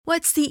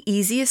What's the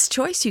easiest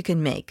choice you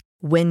can make?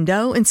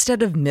 Window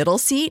instead of middle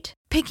seat?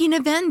 Picking a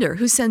vendor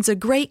who sends a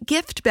great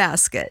gift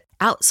basket?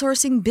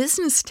 Outsourcing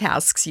business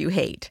tasks you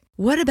hate?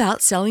 What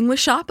about selling with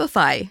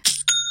Shopify?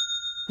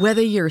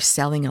 Whether you're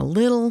selling a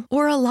little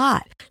or a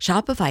lot,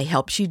 Shopify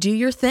helps you do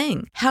your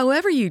thing,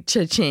 however you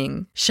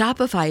cha-ching.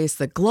 Shopify is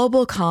the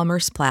global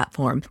commerce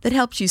platform that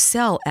helps you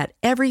sell at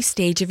every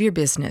stage of your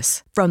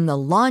business. From the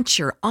launch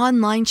your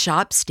online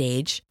shop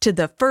stage to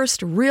the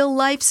first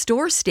real-life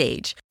store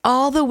stage,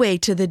 all the way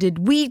to the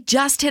did we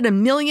just hit a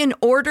million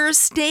orders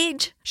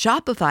stage.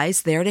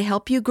 Shopify's there to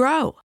help you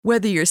grow.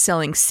 Whether you're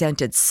selling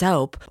scented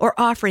soap or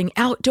offering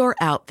outdoor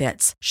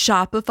outfits,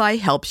 Shopify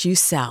helps you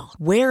sell.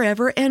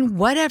 Wherever and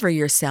whatever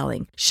you're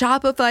selling,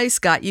 Shopify's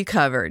got you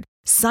covered.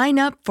 Sign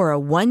up for a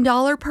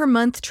 $1 per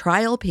month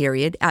trial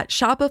period at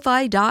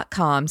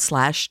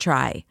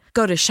shopify.com/try.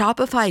 Go to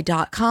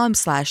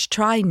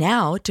shopify.com/try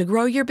now to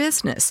grow your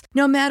business,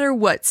 no matter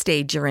what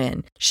stage you're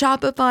in.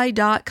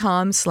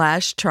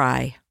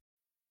 Shopify.com/try.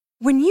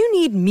 When you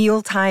need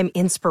mealtime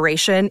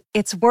inspiration,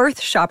 it's worth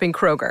shopping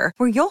Kroger,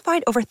 where you'll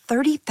find over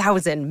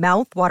 30,000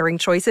 mouth-watering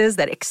choices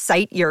that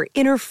excite your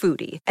inner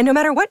foodie. And no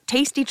matter what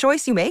tasty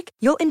choice you make,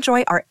 you'll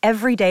enjoy our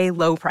everyday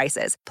low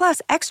prices,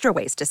 plus extra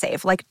ways to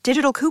save, like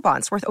digital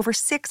coupons worth over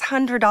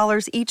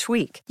 $600 each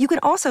week. You can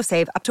also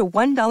save up to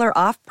 $1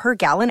 off per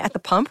gallon at the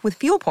pump with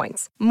fuel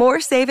points.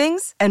 More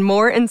savings and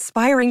more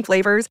inspiring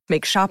flavors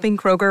make shopping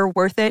Kroger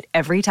worth it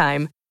every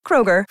time.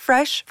 Kroger,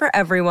 fresh for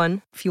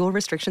everyone. Fuel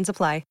restrictions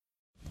apply.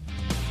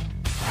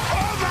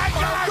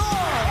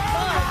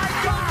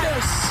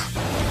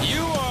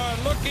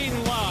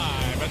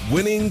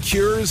 Winning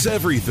cures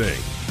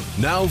everything.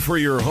 Now for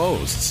your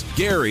hosts,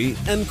 Gary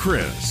and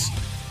Chris.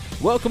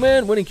 Welcome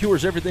in. Winning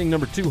Cures Everything,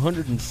 number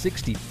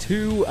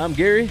 262. I'm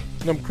Gary.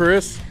 And I'm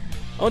Chris.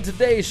 On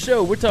today's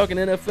show, we're talking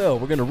NFL.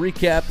 We're going to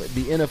recap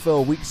the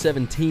NFL Week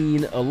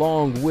 17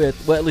 along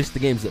with, well, at least the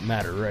games that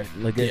matter, right?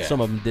 Like some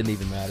of them didn't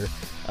even matter.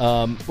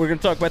 We're going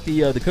to talk about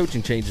the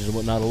coaching changes and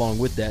whatnot along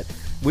with that.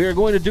 We are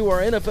going to do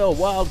our NFL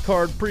Wild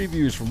Card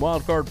previews from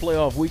Wild Card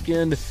Playoff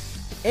Weekend,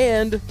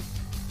 and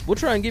we'll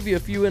try and give you a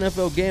few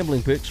NFL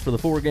gambling picks for the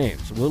 4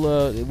 games.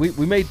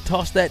 We may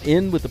toss that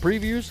in with the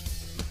previews.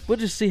 We'll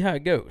just see how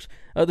it goes.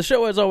 The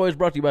show, as always,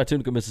 brought to you by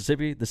Tunica,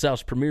 Mississippi, the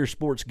South's premier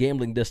sports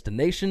gambling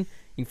destination.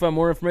 You can find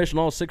more information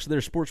on all 6 of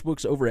their sports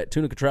books over at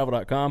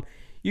tunicatravel.com.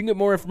 You can get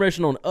more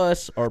information on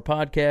us, our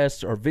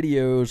podcasts, our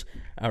videos,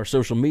 our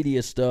social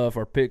media stuff,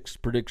 our picks,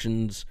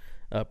 predictions,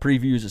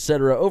 previews,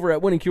 etc. over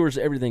at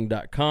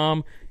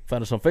winningcureseverything.com.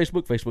 Find us on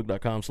Facebook,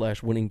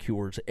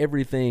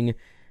 facebook.com/winningcureseverything.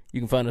 You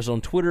can find us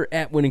on Twitter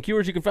at Winning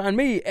Cures. You can find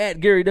me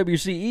at Gary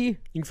WCE.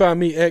 You can find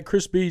me at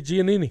Chris B.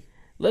 Giannini.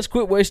 Let's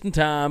quit wasting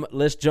time.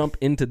 Let's jump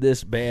into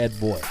this bad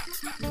boy.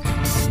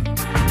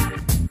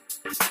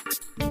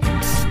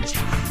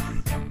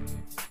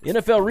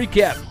 NFL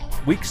recap,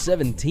 Week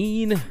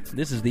 17.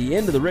 This is the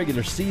end of the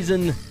regular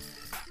season.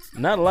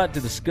 Not a lot to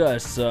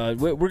discuss.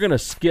 We're going to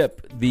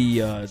skip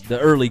the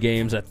early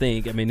games, I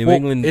think. I mean, New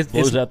England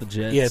blows out the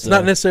Jets. Yeah, it's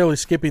not necessarily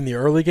skipping the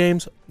early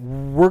games.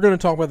 We're going to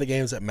talk about the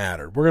games that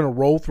matter. We're going to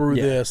roll through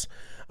this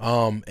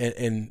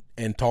and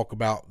talk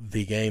about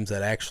the games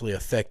that actually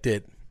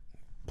affected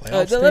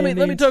playoff standings.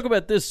 Let me talk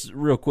about this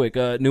real quick.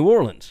 New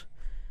Orleans.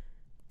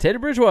 Teddy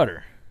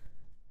Bridgewater.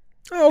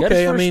 Oh,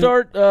 okay. Got his first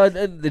start.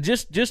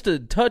 Just to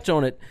touch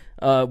on it,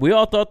 we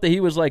all thought that he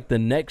was like the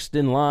next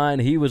in line.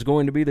 He was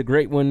going to be the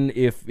great one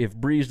if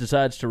Breeze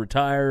decides to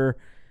retire.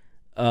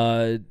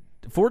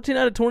 14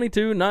 out of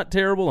 22, not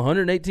terrible.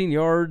 118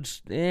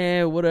 yards,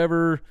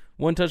 whatever.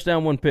 1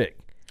 touchdown, 1 pick.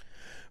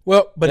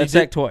 Well, but that's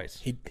sacked twice.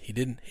 He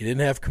didn't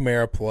have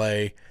Kamara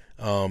play.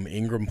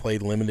 Ingram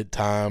played limited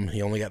time.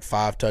 He only got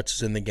 5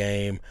 touches in the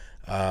game.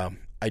 I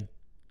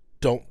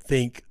don't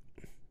think,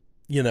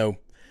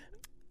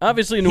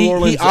 Obviously, New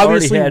Orleans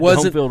already had the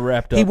home field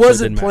wrapped up. He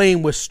wasn't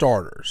playing with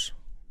starters.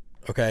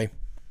 Okay.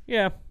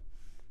 Yeah.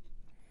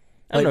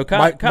 I don't know.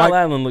 Kyle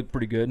Allen looked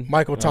pretty good.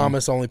 Michael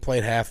Thomas only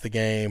played half the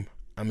game.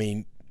 I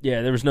mean,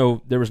 yeah, there was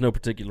no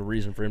particular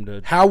reason for him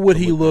to. How would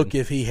he look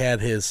if he had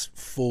his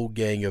full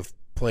gang of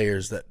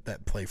players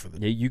that play for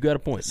the? Yeah, you got a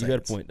point.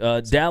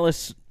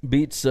 Dallas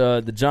beats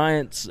the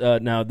Giants.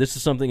 Now, this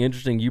is something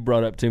interesting you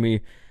brought up to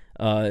me.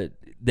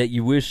 That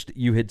you wished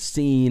you had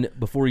seen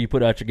before you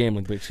put out your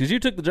gambling picks, because you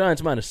took the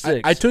Giants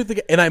 -6. I took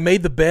and I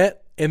made the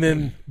bet, and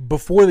then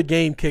before the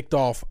game kicked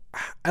off,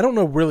 I don't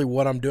know really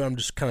what I'm doing. I'm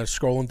just kind of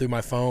scrolling through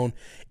my phone,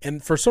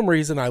 and for some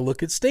reason I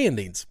look at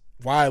standings.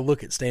 Why I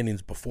look at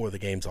standings before the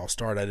games all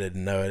start, I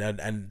didn't know it,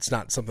 and it's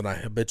not something I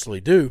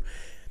habitually do.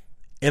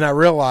 And I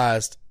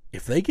realized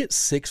if they get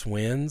 6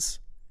 wins,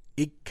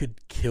 it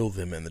could kill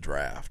them in the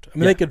draft. I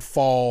mean, they could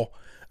fall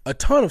a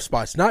ton of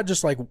spots, not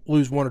just like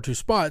lose 1 or 2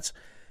 spots.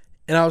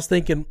 And I was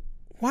thinking,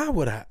 why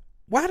did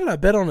I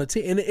bet on a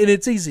team? And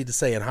it's easy to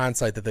say in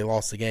hindsight that they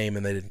lost the game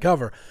and they didn't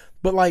cover.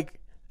 But,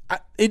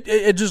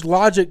 it just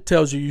logic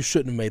tells you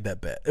shouldn't have made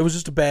that bet. It was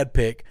just a bad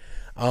pick.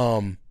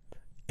 And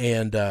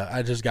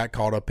I just got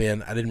caught up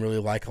in. I didn't really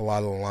like a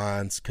lot of the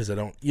lines because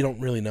you don't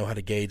really know how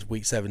to gauge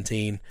Week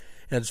 17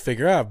 And I just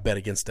figure, I've bet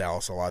against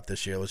Dallas a lot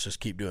this year. Let's just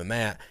keep doing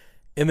that.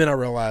 And then I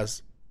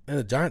realized, man,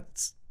 the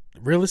Giants,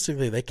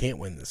 realistically, they can't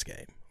win this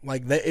game.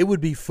 Like, it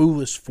would be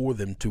foolish for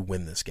them to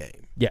win this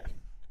game. Yeah.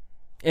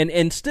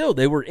 And still,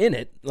 they were in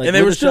it. Like, and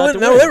they were still in it.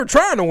 No, they were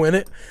trying to win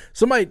it.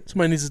 Somebody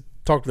needs to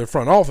talk to their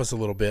front office a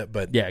little bit.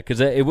 But yeah,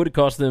 because it would have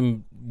cost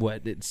them,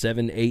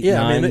 7, 8,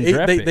 9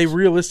 draft picks. They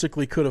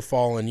realistically could have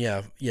fallen, 5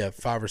 or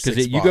 6 spots.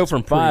 Because you go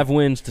from 5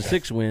 wins to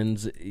 6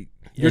 wins.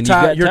 You're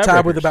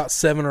tied with about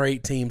 7 or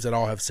 8 teams that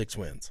all have 6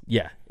 wins.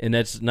 Yeah, and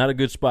that's not a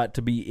good spot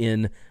to be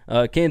in.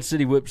 Kansas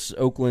City whips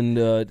Oakland,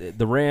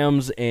 the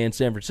Rams, and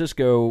San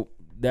Francisco.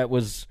 That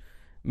was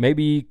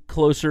maybe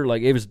closer.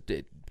 Like, it was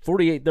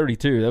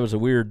 48-32. That was a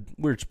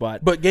weird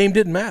spot. But game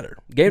didn't matter.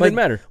 Didn't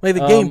matter. Like,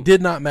 the game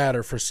did not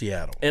matter for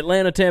Seattle.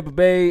 Atlanta, Tampa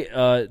Bay.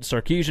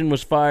 Sarkisian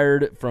was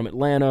fired from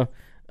Atlanta.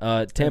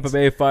 Tampa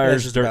Bay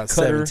fires just Dirk about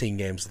Cutter. 17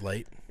 games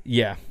late.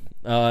 Yeah.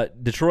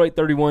 Detroit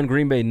 31,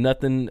 Green Bay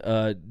nothing.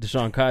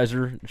 Deshaun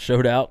Kaiser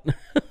showed out.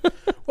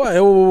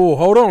 Whoa,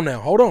 hold on now.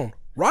 Hold on.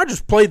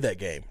 Rodgers played that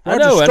game. I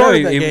know.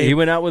 He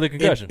went out with a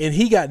concussion. And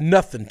he got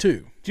nothing,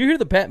 too. Did you hear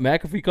the Pat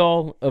McAfee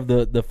call of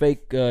the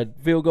fake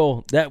field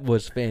goal? That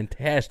was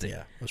fantastic.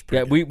 Yeah, it was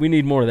pretty good. We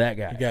need more of that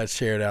guy. You guys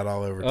shared out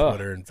all over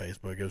Twitter and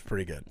Facebook. It was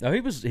pretty good. No,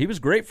 he was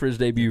great for his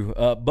debut.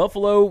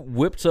 Buffalo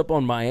whips up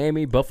on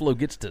Miami. Buffalo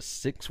gets to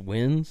 6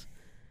 wins.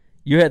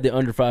 You had the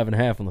under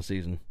 5.5 on the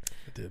season.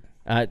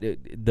 I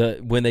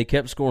did. When they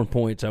kept scoring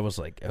points, I was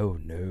like, "Oh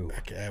no!"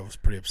 I was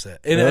pretty upset,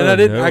 and I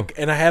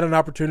didn't. I had an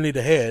opportunity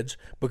to hedge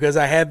because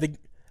I had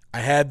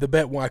the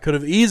bet. One I could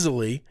have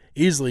easily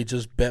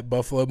just bet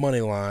Buffalo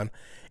money line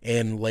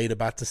and laid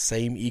about the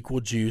same equal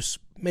juice,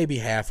 maybe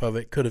half of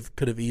it. Could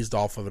have eased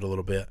off of it a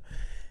little bit,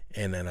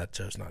 and then I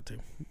chose not to.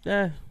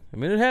 Yeah, I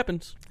mean it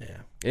happens. Yeah,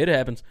 it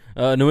happens.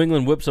 New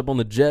England whips up on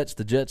the Jets.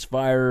 The Jets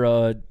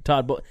fire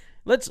Todd Bowles.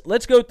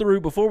 Let's go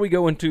through before we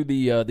go into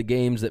the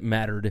games that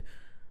mattered.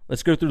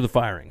 Let's go through the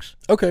firings.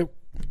 Okay.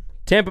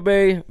 Tampa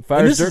Bay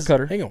fires Dirk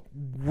Cutter. Hang on.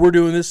 We're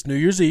doing this New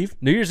Year's Eve.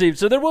 New Year's Eve,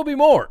 so there will be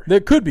more.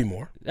 There could be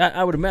more.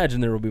 I would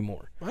imagine there will be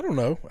more. I don't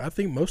know. I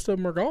think most of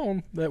them are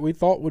gone that we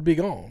thought would be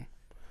gone.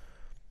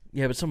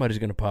 Yeah, but somebody's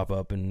going to pop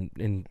up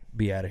and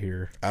be out of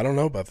here. I don't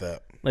know about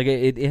that. Like,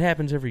 it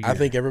happens every year. I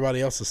think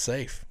everybody else is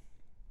safe.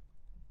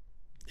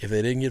 If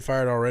they didn't get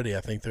fired already,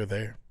 I think they're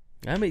there.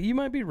 I mean, you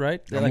might be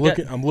right.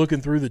 I'm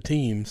looking through the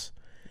teams.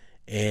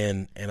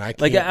 And I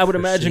can't I would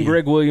imagine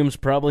Greg Williams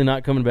probably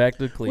not coming back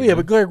to Cleveland. Well, yeah,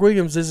 but Greg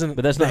Williams isn't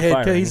that's the not head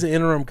firing. coach. He's the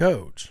interim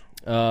coach.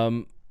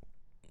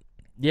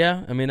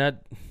 Yeah, I mean,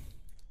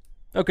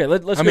 okay,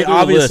 let's go through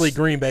obviously the list.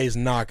 Green Bay's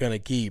not going to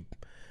keep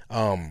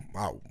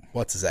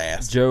what's his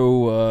ass?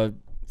 Joe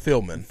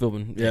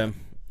Philbin. Yeah.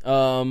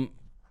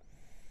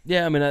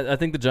 Yeah, I mean, I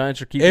think the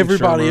Giants are keeping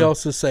everybody Shermer.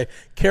 else is safe.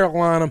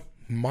 Carolina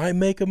might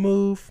make a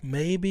move,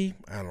 maybe.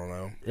 I don't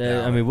know.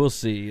 Yeah, I mean, we'll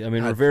see. I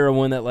mean, Rivera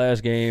won that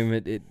last game.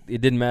 It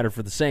didn't matter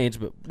for the Saints,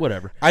 but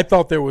whatever. I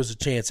thought there was a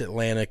chance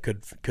Atlanta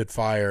could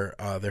fire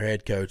their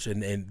head coach,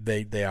 and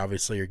they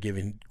obviously are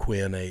giving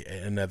Quinn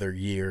another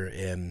year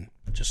and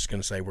just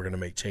going to say we're going to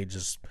make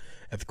changes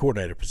at the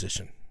coordinator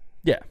position.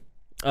 Yeah.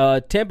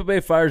 Tampa Bay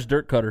fires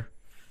Dirk Cutter.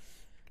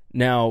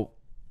 Now,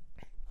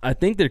 I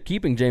think they're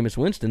keeping Jameis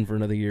Winston for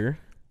another year.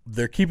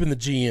 They're keeping the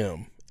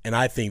GM, and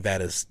I think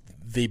that is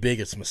the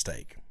biggest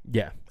mistake.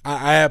 Yeah.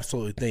 I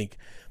absolutely think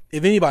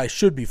if anybody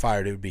should be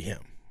fired, it would be him.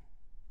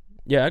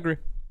 Yeah, I agree.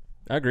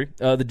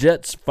 The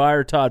Jets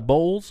fire Todd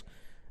Bowles.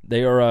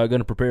 They are going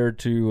to prepare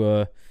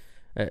to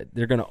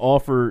they're going to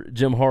offer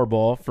Jim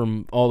Harbaugh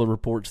from all the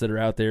reports that are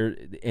out there,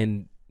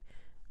 and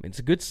it's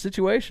a good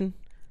situation,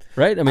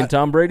 right? I mean,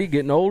 Tom Brady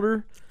getting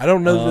older. I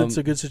don't know that it's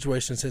a good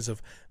situation in the sense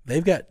of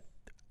they've got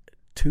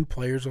 2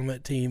 players on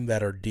that team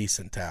that are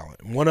decent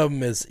talent. One of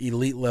them is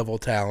elite level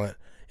talent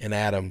in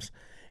Adams,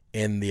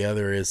 and the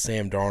other is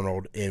Sam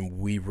Darnold, and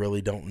we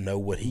really don't know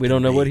what he. We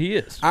don't know what he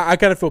is. I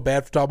kind of feel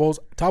bad for Todd Bowles.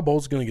 Todd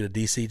Bowles is going to get a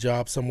DC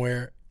job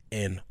somewhere,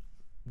 and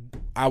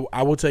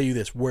I will tell you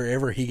this: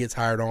 wherever he gets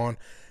hired on,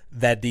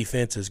 that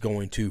defense is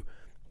going to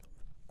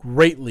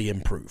greatly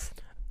improve.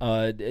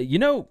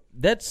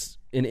 That's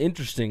an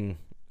interesting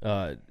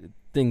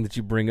thing that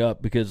you bring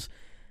up because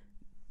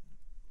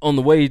on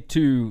the way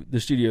to the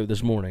studio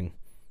this morning,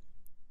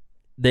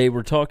 they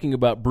were talking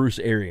about Bruce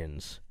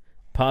Arians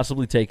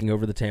possibly taking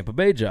over the Tampa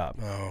Bay job.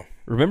 Oh.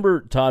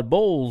 Remember, Todd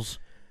Bowles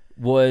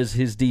was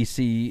his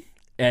DC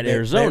at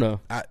Arizona.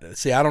 I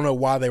don't know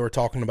why they were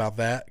talking about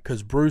that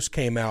because Bruce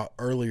came out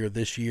earlier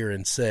this year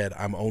and said,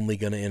 I'm only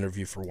going to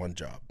interview for one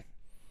job.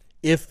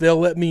 If they'll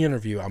let me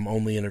interview, I'm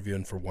only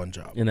interviewing for one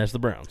job. And that's the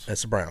Browns.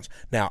 That's the Browns.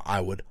 Now, I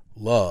would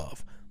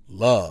love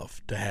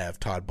to have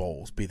Todd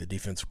Bowles be the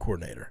defensive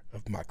coordinator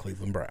of my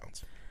Cleveland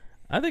Browns.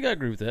 I think I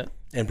agree with that.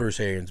 And Bruce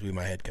Arians be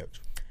my head coach.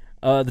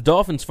 The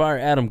Dolphins fire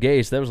Adam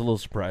Gase. That was a little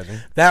surprising.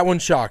 That one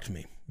shocked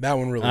me. That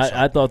one really shocked me.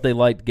 I thought they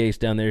liked Gase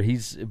down there.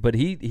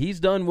 He's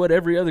done what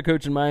every other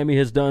coach in Miami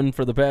has done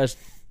for the past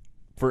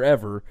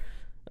forever,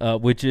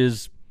 which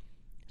is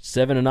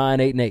 7-9,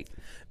 8-8.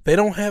 They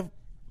don't have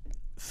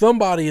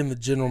somebody in the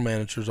general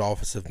manager's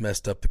office have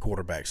messed up the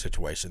quarterback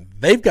situation.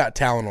 They've got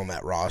talent on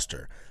that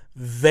roster.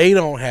 They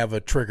don't have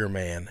a trigger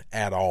man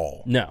at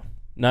all. No,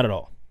 not at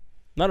all.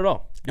 Not at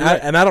all.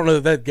 And I don't know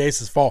that that's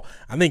Gase's fault.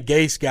 I think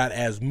Gase got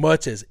as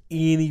much as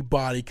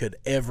anybody could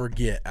ever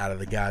get out of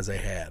the guys they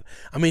had.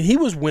 I mean, he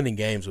was winning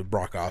games with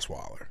Brock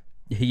Osweiler.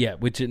 Yeah,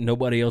 which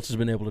nobody else has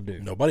been able to do.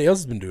 Nobody else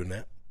has been doing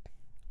that.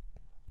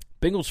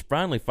 Bengals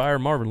finally fired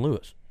Marvin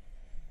Lewis.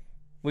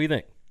 What do you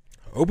think?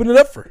 Open it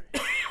up for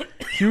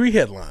Huey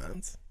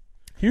headlines.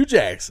 Hugh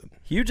Jackson.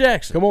 Hugh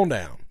Jackson. Come on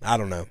down. I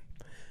don't know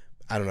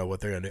what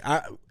they're going to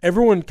do.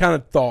 Everyone kind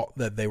of thought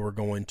that they were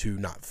going to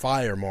not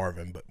fire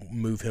Marvin, but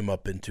move him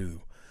up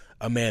into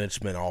a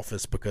management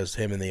office because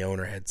him and the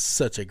owner had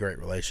such a great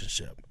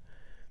relationship.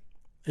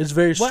 It's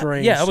very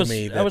strange to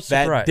me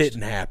that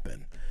didn't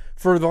happen.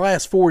 For the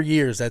last 4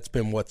 years, that's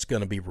been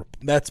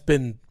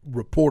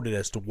reported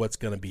as to what's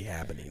going to be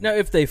happening. Now,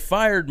 if they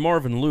fired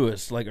Marvin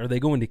Lewis, are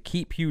they going to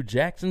keep Hugh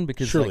Jackson?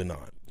 Because surely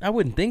not. I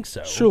wouldn't think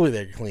so. Surely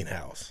they could clean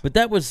house. But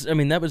that was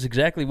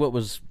exactly what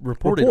was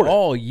reported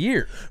all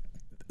year.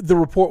 The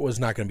report was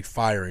not going to be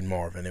firing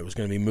Marvin. It was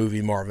going to be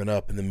moving Marvin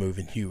up and then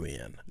moving Hugh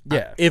in.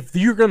 Yeah. If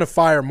you're going to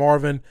fire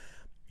Marvin,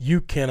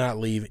 you cannot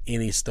leave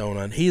any stone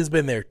unturned. He has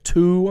been there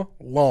too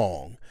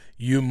long.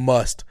 You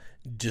must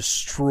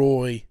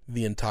destroy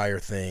the entire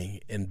thing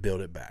and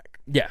build it back.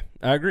 Yeah,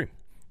 I agree.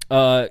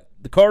 The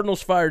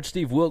Cardinals fired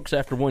Steve Wilkes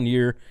after 1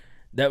 year.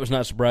 That was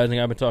not surprising.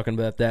 I've been talking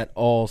about that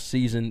all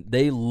season.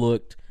 They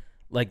looked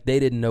like they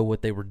didn't know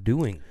what they were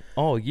doing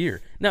all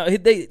year. Now,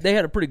 they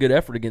had a pretty good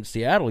effort against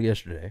Seattle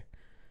yesterday,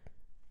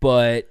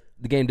 but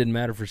the game didn't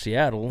matter for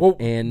Seattle. Well,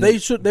 and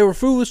they were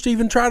foolish to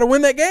even try to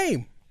win that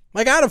game.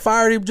 I'd have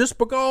fired him just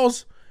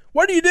because.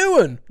 What are you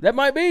doing? That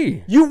might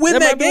be. You win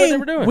that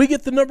game, we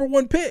get the number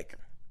one pick.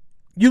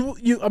 You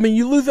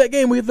lose that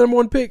game, we get the number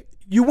one pick.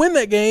 You win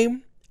that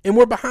game, and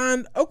we're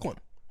behind Oakland.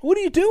 What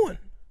are you doing?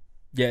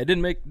 Yeah, it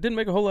didn't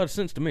make a whole lot of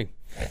sense to me.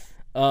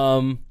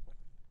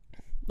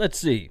 Let's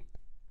see.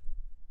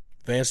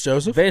 Vance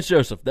Joseph,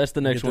 that's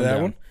the next one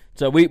down.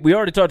 So we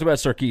already talked about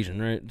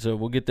Sarkisian, right? So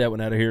we'll get that one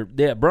out of here.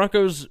 Yeah,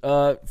 Broncos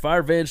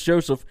fire Vance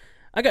Joseph.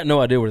 I got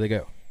no idea where they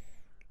go.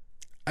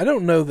 I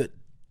don't know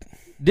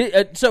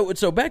that.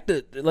 So back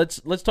to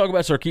let's talk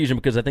about Sarkisian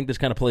because I think this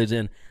kind of plays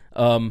in.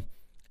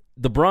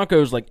 The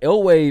Broncos,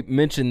 Elway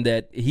mentioned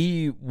that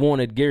he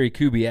wanted Gary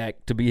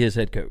Kubiak to be his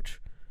head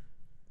coach,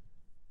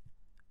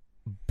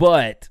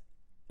 but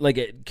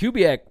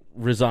Kubiak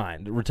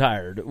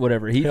retired,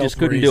 whatever. He just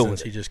couldn't deal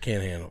with it. He just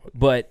can't handle it.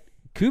 But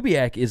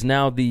Kubiak is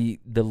now the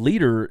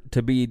leader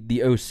to be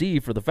the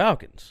OC for the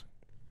Falcons.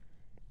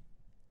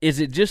 Is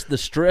it just the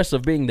stress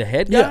of being the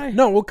head guy? Yeah,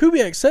 no, well,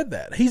 Kubiak said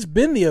that. He's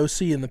been the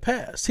OC in the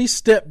past. He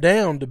stepped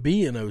down to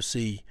be an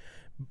OC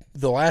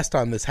the last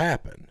time this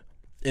happened.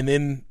 And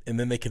then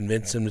they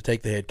convinced him to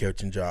take the head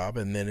coaching job,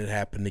 and then it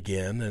happened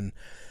again. And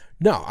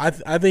no, I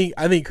think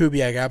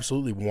Kubiak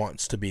absolutely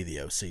wants to be the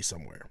OC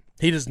somewhere.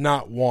 He does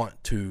not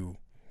want to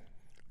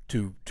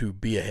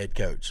be a head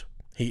coach.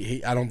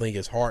 I don't think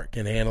his heart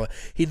can handle it.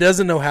 He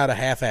doesn't know how to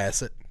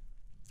half-ass it.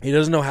 He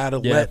doesn't know how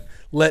to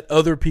let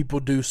other people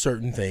do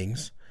certain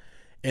things.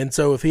 And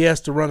so if he has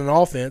to run an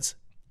offense,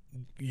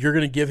 you're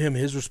going to give him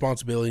his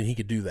responsibility, and he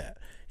could do that.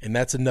 And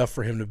that's enough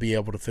for him to be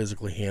able to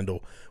physically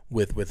handle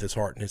with his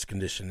heart and his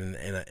condition,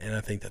 and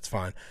I think that's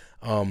fine.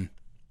 I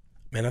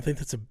think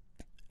that's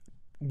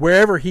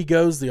wherever he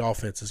goes, the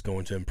offense is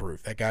going to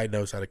improve. That guy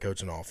knows how to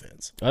coach an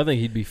offense. I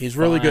think he's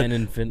really good.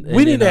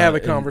 We need to have a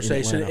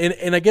conversation,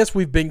 and I guess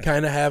we've been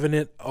kind of having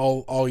it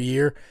all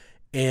year,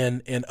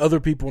 and other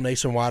people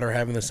nationwide are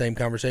having the same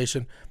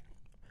conversation.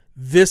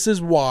 This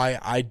is why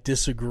I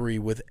disagree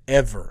with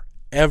ever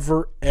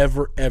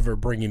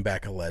bringing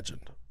back a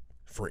legend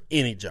for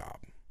any job.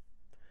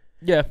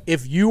 Yeah.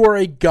 If you are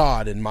a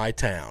god in my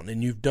town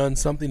and you've done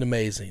something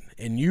amazing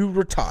and you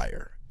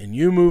retire and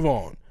you move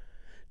on,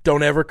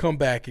 don't ever come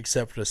back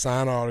except for to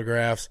sign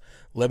autographs.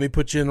 Let me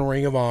put you in the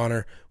Ring of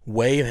Honor,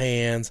 wave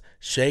hands,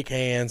 shake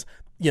hands,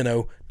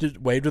 just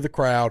wave to the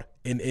crowd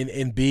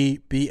and be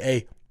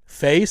a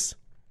face,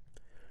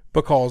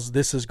 because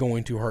this is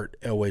going to hurt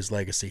Elway's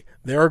legacy.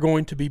 There are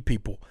going to be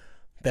people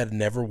that have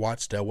never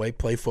watched Elway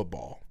play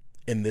football,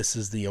 and this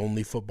is the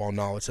only football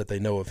knowledge that they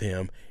know of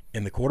him.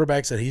 And the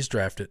quarterbacks that he's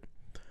drafted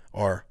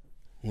are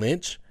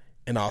Lynch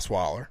and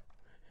Osweiler,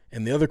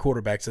 and the other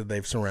quarterbacks that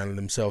they've surrounded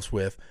themselves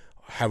with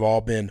have all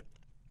been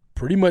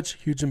pretty much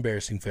huge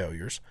embarrassing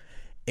failures.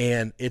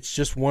 And it's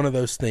just one of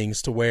those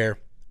things to where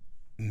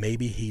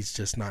maybe he's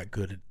just not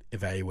good at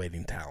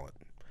evaluating talent.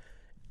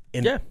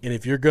 And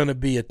if you're going to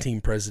be a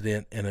team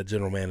president and a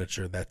general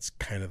manager, that's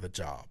kind of the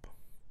job.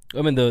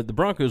 I mean, the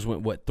Broncos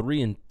went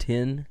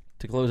 3-10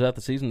 to close out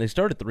the season. They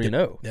started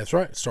 3-0. That's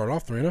right. Started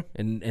off 3-0,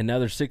 and now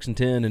they're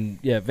 6-10.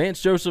 And Vance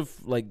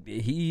Joseph,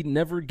 he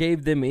never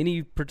gave them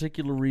any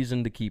particular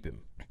reason to keep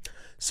him.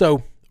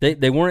 So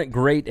they weren't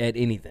great at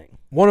anything.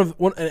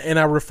 And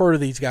I refer to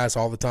these guys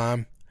all the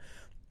time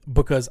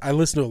because I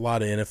listen to a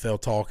lot of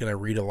NFL talk and I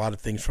read a lot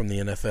of things from the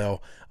NFL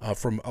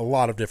from a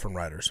lot of different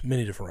writers,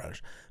 many different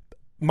writers.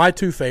 my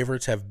two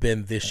favorites have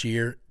been this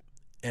year,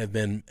 have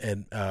been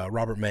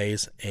Robert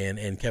Mays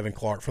and Kevin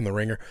Clark from The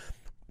Ringer.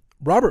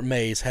 Robert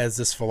Mays has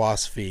this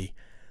philosophy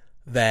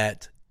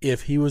that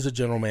if he was a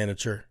general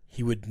manager,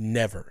 he would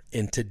never,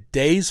 in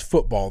today's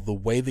football, the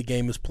way the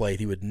game is played,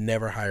 he would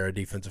never hire a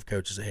defensive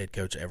coach as a head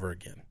coach ever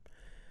again.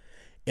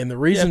 And the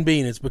reason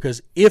being is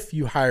because if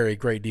you hire a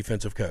great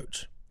defensive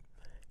coach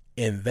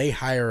and they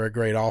hire a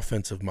great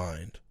offensive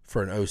mind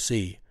for an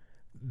OC,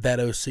 that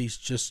OC's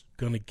just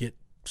going to get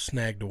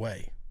snagged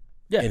away.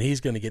 Yeah. And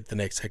he's going to get the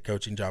next head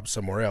coaching job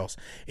somewhere else.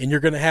 And you're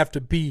going to have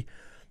to be –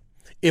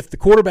 if the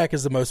quarterback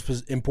is the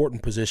most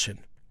important position,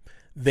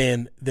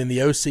 then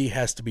the OC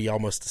has to be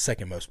almost the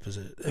second most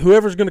position.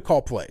 Whoever's going to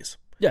call plays.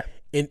 Yeah.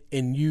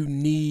 And you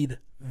need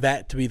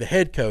that to be the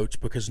head coach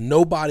because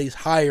nobody's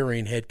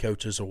hiring head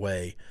coaches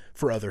away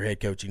for other head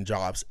coaching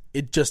jobs.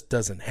 It just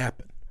doesn't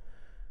happen.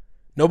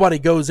 Nobody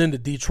goes into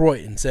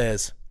Detroit and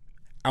says,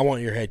 I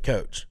want your head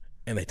coach,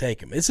 and they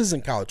take him. This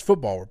isn't college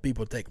football where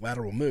people take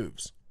lateral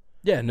moves.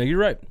 Yeah, no, you're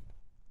right.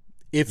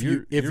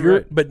 You're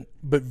right.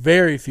 but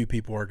very few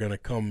people are going to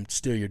come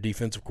steal your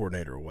defensive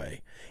coordinator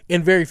away,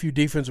 and very few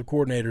defensive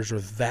coordinators are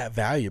that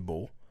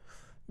valuable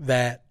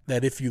that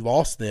if you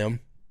lost them,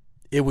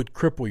 it would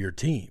cripple your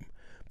team.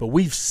 But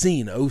we've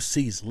seen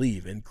OCs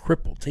leave and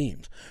cripple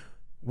teams.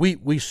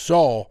 We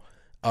saw,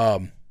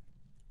 oh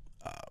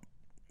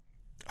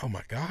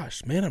my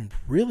gosh, man, I'm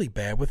really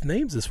bad with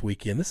names this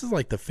weekend. This is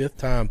like the fifth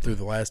time through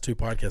the last two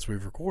podcasts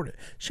we've recorded.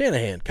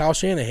 Kyle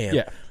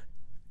Shanahan,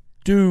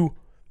 do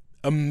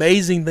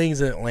amazing things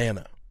in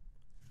Atlanta,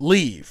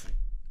 leave,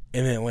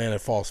 and then Atlanta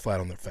falls flat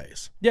on their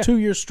face. Yeah. 2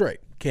 years straight,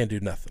 can't do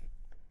nothing.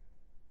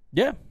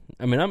 Yeah,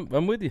 I mean,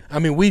 I'm with you. I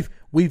mean,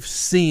 we've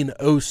seen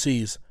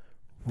OCs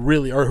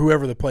really, or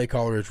whoever the play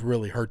caller is,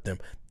 really hurt them.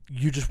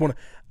 You just want to.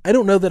 I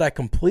don't know that I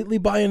completely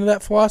buy into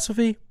that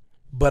philosophy,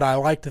 but I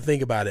like to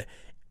think about it.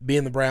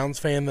 Being the Browns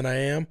fan that I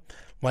am,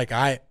 like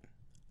I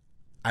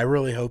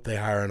really hope they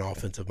hire an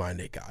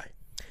offensive-minded guy.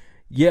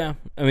 Yeah,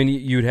 I mean,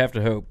 you'd have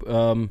to hope.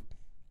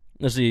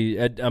 Let's see.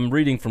 I'm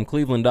reading from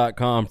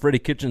Cleveland.com. Freddie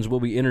Kitchens will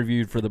be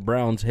interviewed for the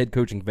Browns head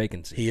coaching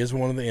vacancy. He is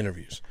one of the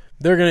interviews.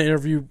 They're going to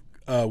interview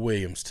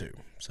Williams too.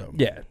 So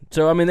yeah.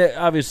 So I mean,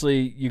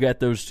 obviously you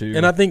got those two,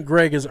 and I think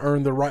Greg has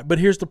earned the right. But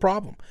here's the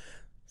problem.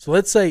 So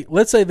let's say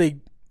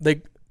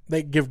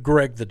they give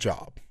Greg the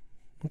job.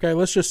 Okay,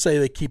 let's just say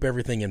they keep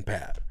everything in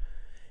pat,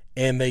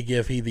 and they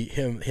give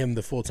him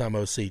the full-time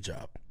OC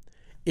job.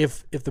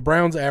 If the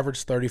Browns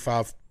average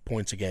 35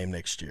 points a game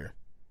next year,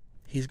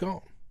 he's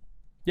gone.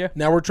 Yeah.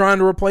 Now we're trying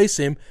to replace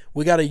him.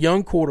 We got a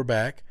young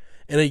quarterback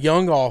and a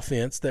young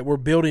offense that we're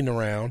building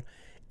around,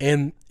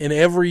 and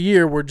every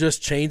year we're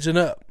just changing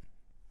up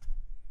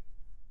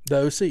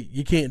the OC.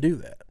 You can't do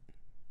that.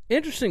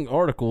 Interesting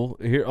article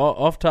here,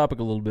 off topic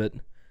a little bit.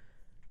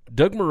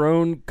 Doug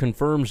Marrone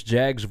confirms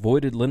Jags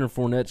voided Leonard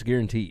Fournette's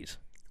guarantees.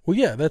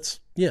 Well,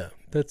 that's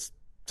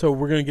so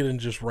we're going to get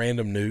into just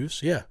random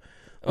news. Yeah.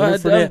 When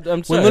Leonard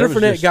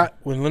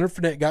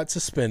Fournette got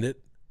suspended,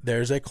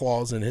 there's a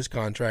clause in his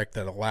contract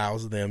that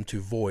allows them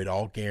to void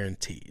all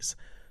guarantees.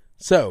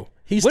 So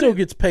he still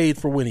gets paid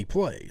for when he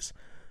plays.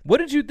 What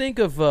did you think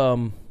of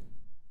what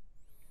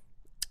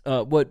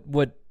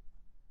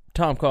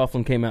Tom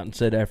Coughlin came out and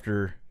said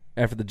after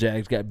the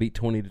Jags got beat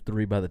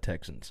 20-3 by the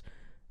Texans,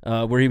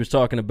 where he was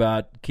talking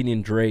about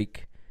Kenyon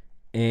Drake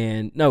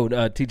and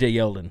T.J.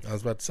 Yeldon. I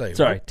was about to say.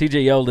 Sorry,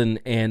 T.J. Yeldon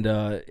and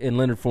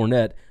Leonard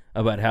Fournette,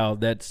 about how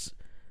that's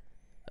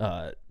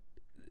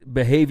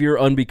behavior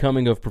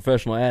unbecoming of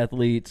professional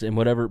athletes and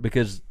whatever,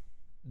 because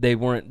they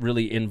weren't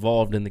really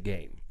involved in the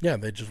game. Yeah,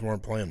 they just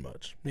weren't playing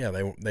much. Yeah,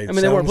 they weren't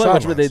playing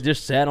much, but they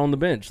just sat on the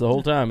bench the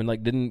whole time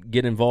and didn't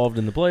get involved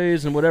in the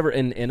plays and whatever.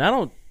 And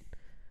I'm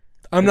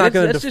not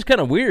going to. That's just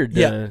kind of weird.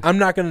 Yeah, I'm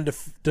not going to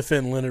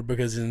defend Leonard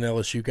because he's an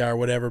LSU guy or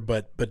whatever.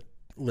 But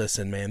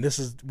listen, man, this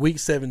is week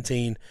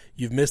 17.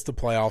 You've missed the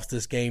playoffs.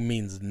 This game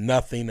means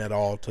nothing at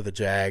all to the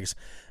Jags.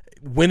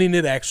 Winning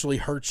it actually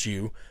hurts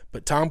you.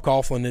 But Tom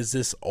Coughlin is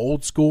this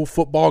old school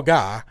football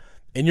guy,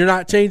 and you're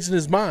not changing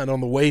his mind on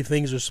the way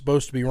things are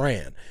supposed to be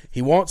ran. He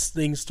wants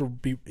things to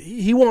be.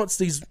 He wants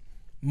these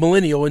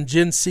millennial and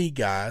Gen C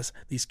guys,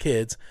 these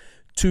kids,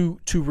 to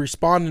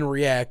respond and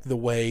react the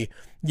way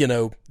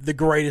the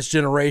greatest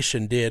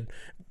generation did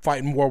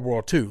fighting World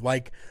War II.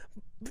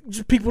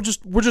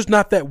 We're just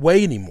not that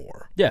way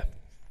anymore. Yeah,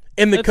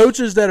 and the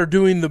coaches that are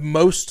doing the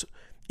most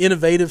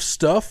innovative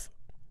stuff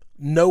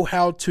know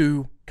how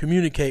to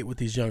communicate with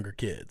these younger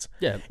kids.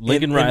 Yeah,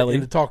 Lincoln Riley.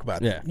 And to talk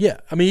about it. Yeah.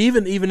 I mean,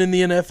 even in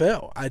the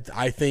NFL,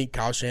 I think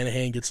Kyle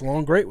Shanahan gets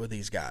along great with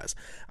these guys.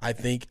 I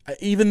think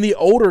even the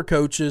older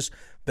coaches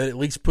that at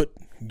least put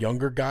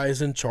younger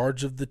guys in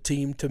charge of the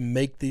team to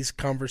make these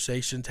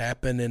conversations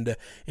happen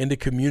and to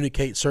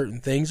communicate certain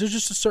things. There's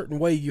just a certain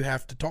way you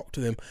have to talk to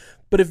them.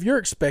 But if you're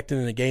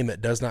expecting in a game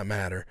that does not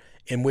matter,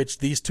 in which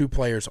these two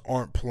players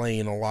aren't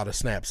playing a lot of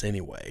snaps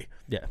anyway,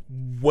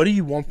 what do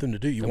you want them to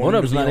do? One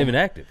of them's not even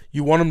active.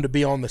 You want them to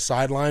be on the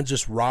sidelines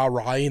just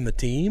rah-rahing the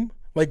team?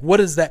 What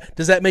is that?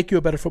 Does that make you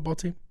a better football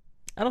team?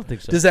 I don't think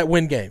so. Does that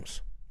win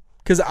games?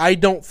 Because I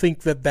don't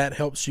think that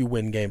helps you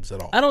win games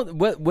at all. I don't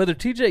whether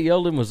TJ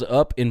Yeldon was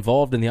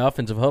involved in the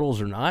offensive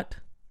huddles or not.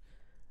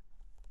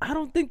 I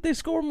don't think they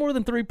scored more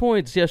than 3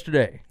 points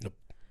yesterday. Nope.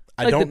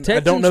 I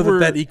don't know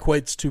that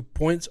equates to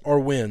points or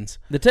wins.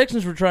 The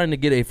Texans were trying to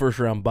get a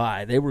first-round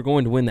bye. They were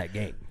going to win that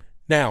game.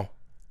 Now,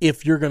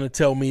 if you're going to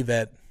tell me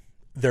that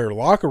they're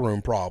locker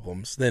room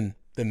problems, then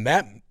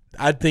that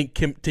I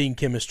think team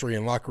chemistry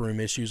and locker room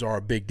issues are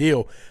a big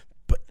deal.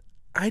 But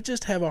I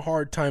just have a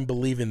hard time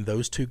believing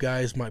those two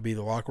guys might be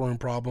the locker room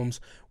problems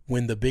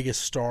when the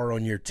biggest star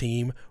on your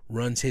team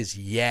runs his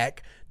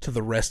yak to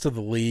the rest of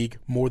the league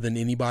more than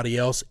anybody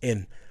else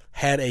and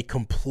had a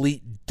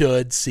complete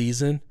dud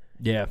season.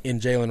 Yeah, in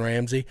Jalen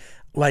Ramsey,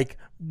 like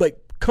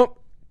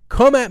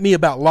come at me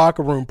about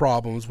locker room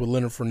problems with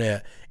Leonard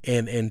Fournette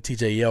and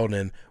T.J.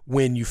 Yeldon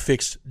when you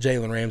fixed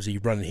Jalen Ramsey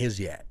running his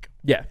yak.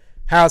 Yeah,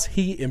 how's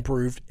he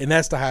improved? And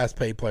that's the highest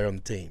paid player on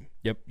the team.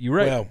 Yep, you're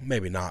right. Well,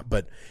 maybe not,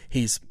 but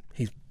he's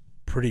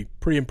pretty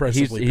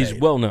impressively he's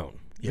paid. well known.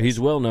 Yes. He's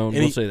well known.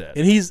 And we'll say that.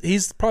 And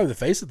he's probably the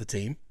face of the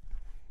team.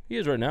 He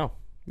is right now.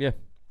 Yeah,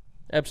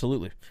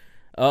 absolutely.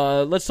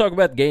 Let's talk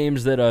about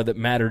games that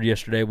mattered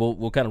yesterday.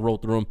 We'll kind of roll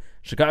through them.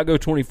 Chicago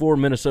 24,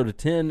 Minnesota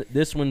 10.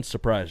 This one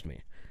surprised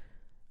me.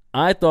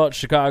 I thought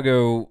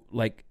Chicago,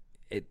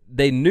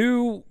 they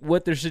knew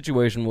what their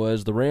situation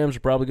was. The Rams were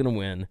probably going to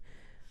win.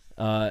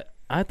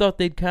 I thought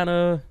they'd kind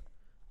of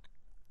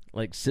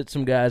sit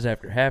some guys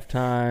after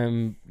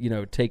halftime,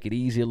 take it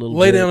easy a little bit.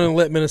 Lay down and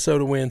let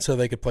Minnesota win so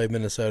they could play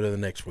Minnesota the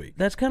next week.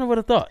 That's kind of what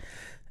I thought.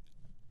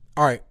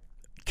 All right.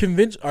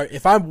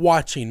 If I'm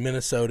watching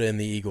Minnesota and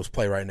the Eagles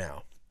play right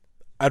now,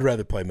 I'd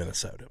rather play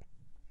Minnesota.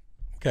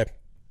 Okay.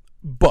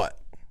 But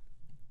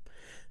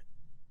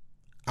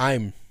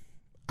I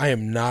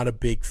am not a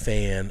big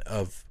fan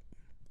of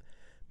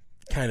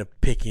kind of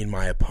picking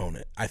my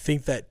opponent. I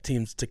think that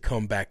teams to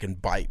come back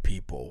and bite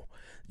people.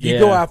 You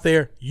go out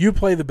there, you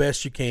play the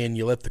best you can,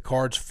 you let the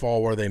cards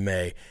fall where they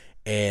may,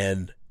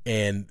 and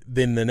then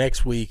the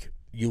next week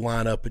you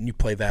line up and you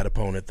play that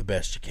opponent the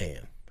best you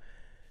can.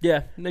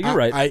 Yeah, no, you're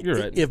right. You're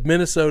right. If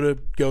Minnesota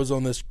goes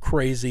on this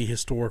crazy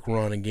historic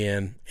run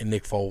again and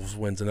Nick Foles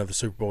wins another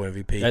Super Bowl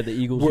MVP. At the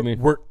Eagles, you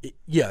mean?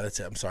 Yeah,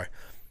 that's it. I'm sorry.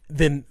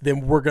 Then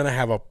we're going to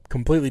have a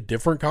completely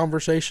different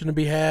conversation to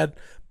be had,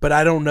 but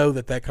I don't know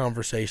that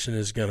conversation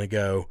is going to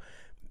go,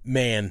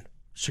 man,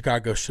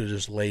 Chicago should have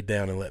just laid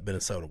down and let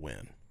Minnesota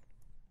win.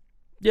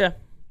 Yeah,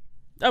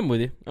 I'm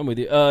with you.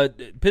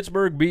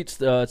 Pittsburgh beats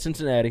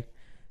Cincinnati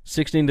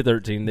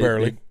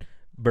 16-13.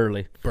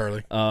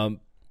 Barely.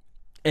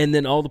 And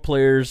then all the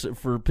players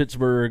for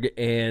Pittsburgh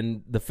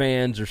and the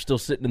fans are still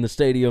sitting in the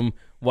stadium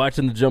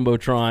watching the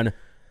Jumbotron,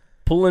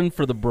 pulling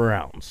for the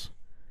Browns.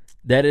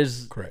 That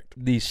is correct.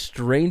 The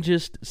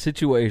strangest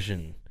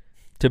situation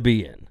to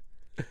be in.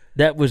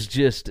 That was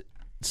just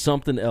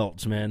something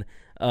else, man.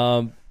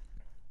 Obviously,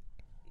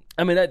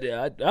 I'm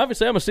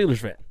a Steelers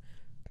fan,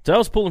 so I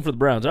was pulling for the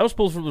Browns. I was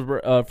pulling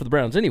for the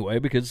Browns anyway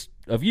because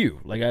of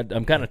you.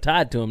 I'm kind of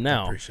tied to them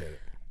now. I appreciate it.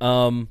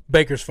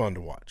 Baker's fun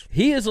to watch.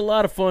 He is a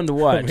lot of fun to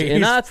watch.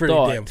 He's pretty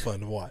damn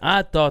fun to watch.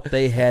 I thought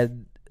they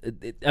had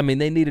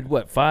they needed,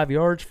 5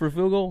 yards for a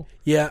field goal?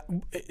 Yeah.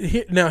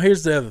 Now,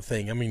 here's the other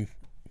thing.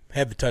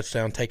 Had the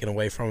touchdown taken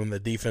away from him, the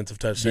defensive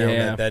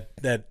touchdown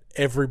that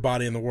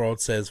everybody in the world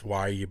says,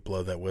 why you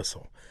blow that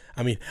whistle?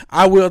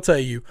 I will tell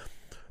you,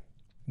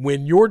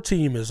 when your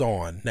team is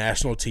on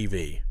national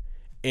TV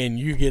and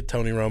you get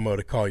Tony Romo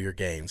to call your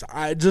games,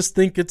 I just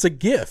think it's a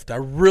gift. I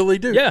really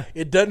do. Yeah.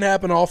 It doesn't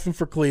happen often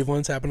for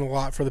Cleveland. It's happened a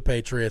lot for the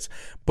Patriots.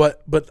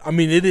 But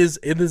it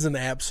is an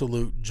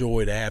absolute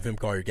joy to have him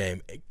call your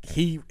game.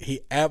 He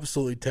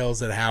absolutely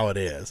tells it how it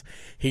is.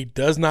 He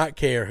does not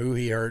care who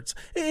he hurts.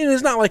 And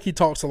it's not like he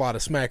talks a lot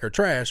of smack or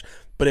trash,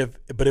 but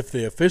if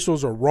the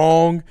officials are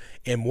wrong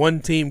and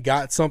one team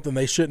got something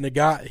they shouldn't have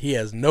got, he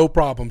has no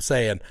problem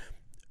saying,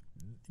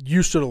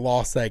 you should have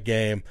lost that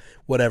game,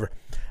 whatever.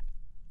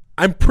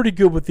 I'm pretty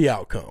good with the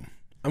outcome.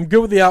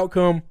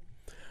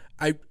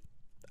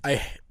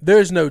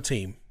 There's no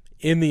team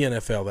in the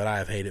NFL that I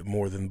have hated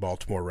more than the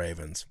Baltimore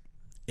Ravens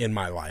in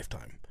my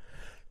lifetime.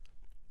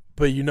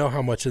 But you know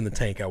how much in the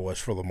tank I was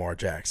for Lamar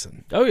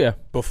Jackson. Oh, yeah.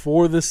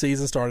 Before the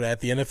season started at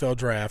the NFL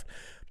draft,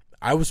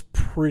 I was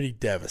pretty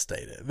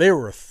devastated. There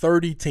were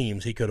 30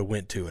 teams he could have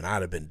went to, and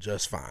I'd have been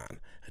just fine.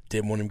 I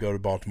didn't want him to go to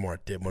Baltimore. I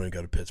didn't want him to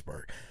go to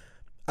Pittsburgh.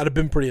 I'd have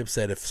been pretty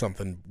upset if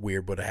something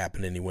weird would have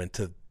happened and he went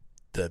to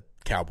the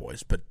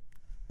Cowboys, but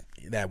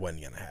that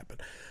wasn't going to happen.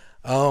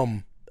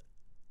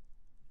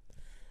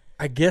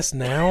 I guess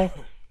now,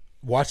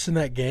 watching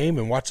that game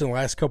and watching the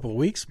last couple of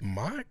weeks,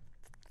 my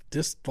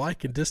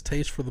dislike and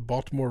distaste for the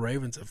Baltimore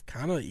Ravens have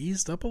kind of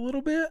eased up a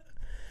little bit.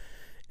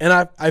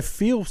 And I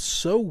feel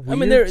so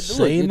weird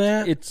saying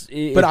that. But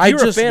if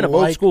you're a fan of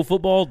old school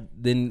football,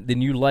 then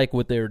you like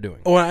what they're doing.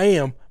 Oh, I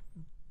am.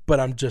 But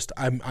I'm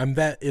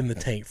that in the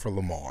tank for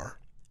Lamar.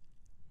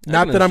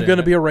 Not that I'm going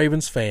to be a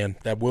Ravens fan.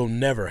 That will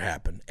never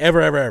happen.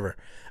 Ever, ever, ever.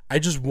 I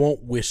just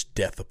won't wish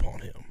death upon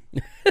him.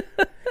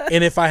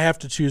 And if I have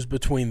to choose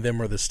between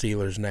them or the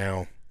Steelers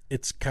now,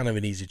 it's kind of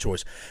an easy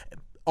choice.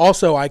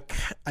 Also, I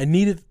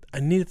needed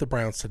the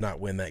Browns to not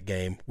win that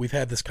game. We've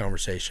had this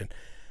conversation.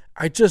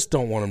 I just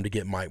don't want them to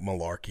get Mike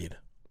Malarkey'd.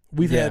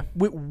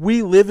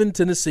 We live in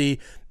Tennessee.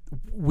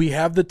 We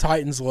have the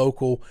Titans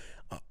local.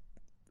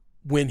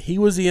 When he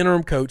was the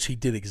interim coach, he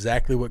did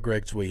exactly what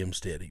Greg Williams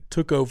did. He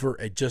took over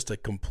just a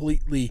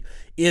completely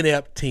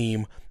inept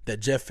team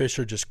that Jeff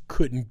Fisher just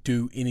couldn't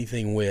do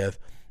anything with,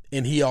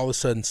 and he all of a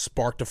sudden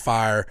sparked a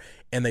fire,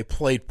 and they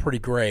played pretty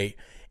great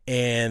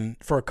and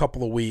for a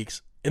couple of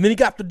weeks, and then he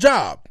got the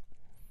job.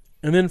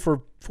 And then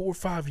for 4 or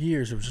 5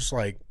 years, it was just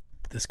like,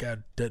 this guy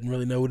doesn't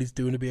really know what he's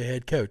doing to be a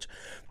head coach.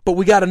 But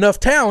we got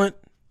enough talent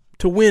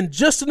to win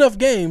just enough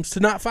games to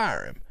not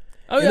fire him.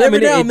 Oh, yeah, and every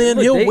now and then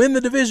he'll win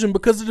the division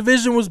because the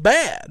division was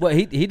bad. Well,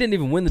 he didn't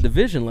even win the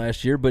division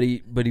last year, but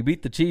he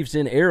beat the Chiefs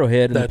in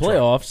Arrowhead in the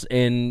playoffs,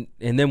 right.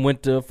 and then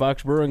went to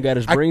Foxborough and got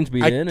his brains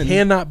beat in. I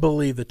cannot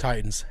believe the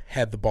Titans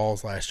had the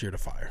balls last year to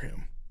fire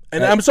him,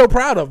 and I'm so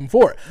proud of him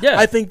for it. Yeah,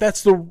 I think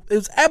it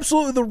was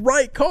absolutely the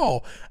right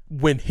call.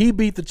 When he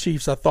beat the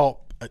Chiefs, I thought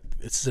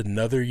this is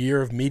another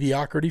year of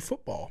mediocrity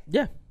football.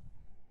 Yeah.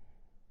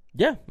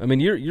 Yeah, I mean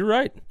you're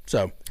right.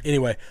 So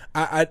anyway,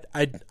 I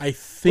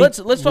think let's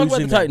talk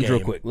about the Titans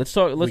real quick. Let's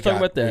talk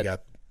about that. We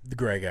got the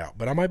Greg out,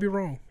 but I might be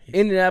wrong.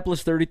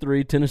 Indianapolis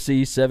 33,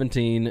 Tennessee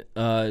 17.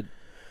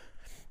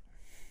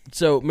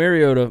 So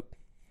Mariota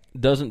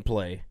doesn't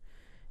play.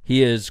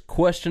 He is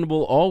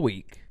questionable all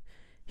week.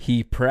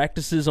 He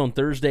practices on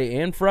Thursday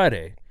and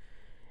Friday,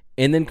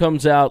 and then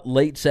comes out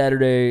late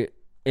Saturday,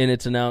 and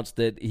it's announced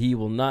that he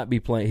will not be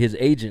playing. His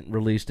agent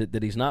released it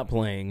that he's not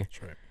playing.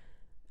 That's right.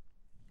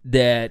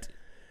 That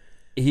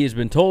he has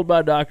been told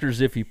by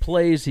doctors if he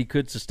plays, he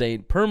could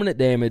sustain permanent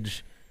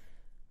damage.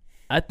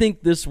 I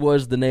think this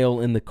was the nail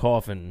in the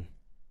coffin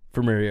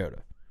for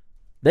Mariota.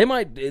 They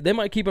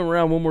might keep him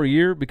around one more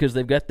year because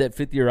they've got that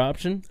 5th-year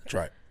option. That's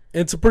right.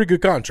 It's a pretty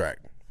good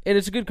contract. And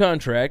it's a good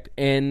contract,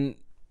 and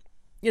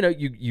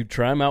you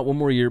try him out one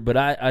more year, but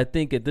I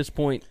think at this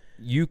point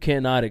you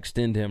cannot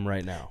extend him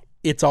right now.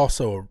 It's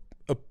also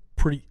a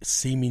pretty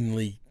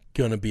seemingly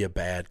going to be a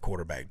bad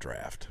quarterback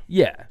draft.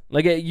 Yeah.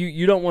 Like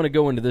you don't want to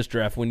go into this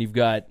draft when you've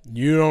got...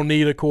 You don't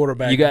need a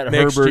quarterback. You got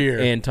next Herbert year.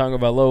 And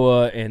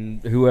Tagovailoa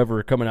and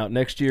whoever coming out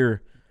next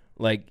year.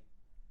 Like,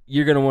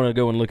 you're going to want to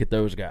go and look at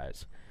those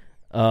guys.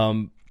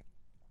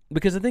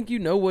 Because I think you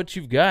know what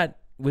you've got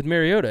with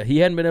Mariota. He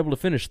hadn't been able to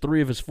finish 3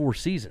 of his 4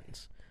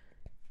 seasons.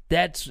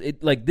 That's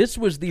it. Like, this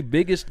was the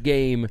biggest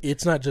game.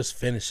 It's not just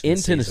finishing in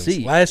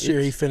Tennessee. Last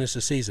year he finished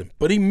the season,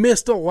 but he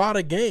missed a lot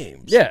of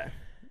games. Yeah.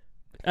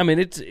 I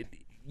mean,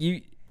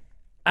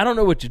 I don't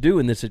know what you do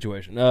in this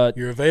situation.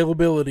 Your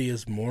availability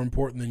is more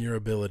important than your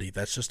ability.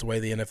 That's just the way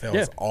the NFL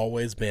has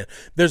always been.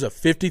 There's a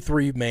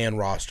 53-man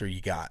roster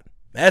you got.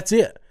 That's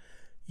it.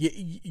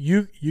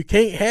 You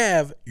can't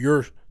have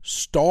your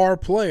star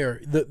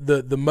player,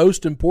 the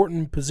most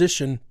important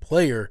position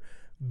player,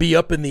 be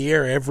up in the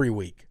air every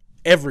week,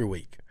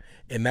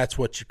 and that's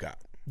what you got.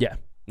 Yeah,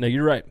 no,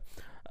 you're right.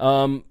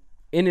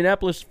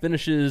 Indianapolis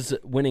finishes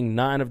winning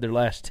 9 of their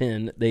last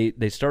 10.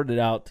 They started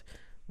out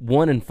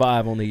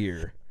 1-5 on the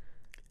year.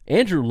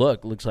 Andrew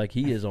Luck looks like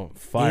he is on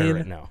fire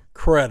right now.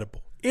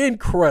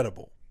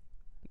 Incredible.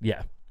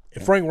 Yeah.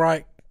 And Frank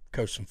Reich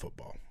coached some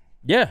football.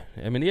 Yeah,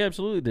 I mean he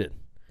absolutely did.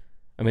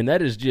 I mean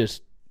that is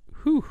just,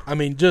 whew. I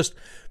mean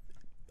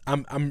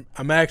I'm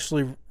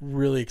actually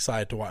really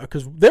excited to watch,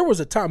 because there was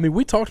a time. I mean,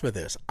 we talked about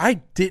this. I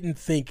didn't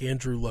think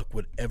Andrew Luck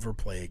would ever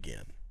play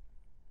again.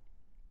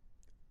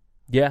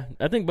 Yeah,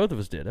 I think both of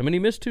us did. I mean, he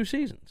missed 2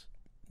 seasons.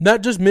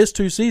 Not just missed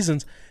 2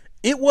 seasons.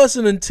 It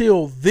wasn't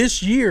until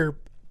this year,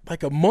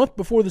 like a month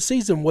before the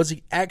season, was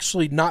he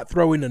actually not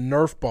throwing a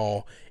Nerf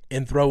ball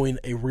and throwing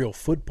a real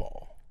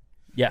football.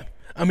 Yeah.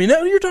 I mean,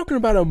 now you're talking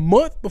about a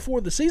month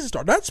before the season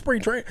started. Not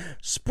spring training.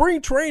 Spring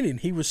training,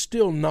 he was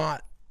still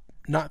not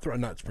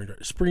throwing. Not spring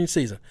training. Spring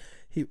season.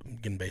 He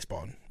getting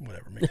baseball and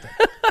whatever.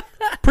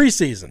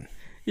 Preseason.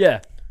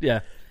 Yeah.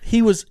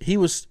 He was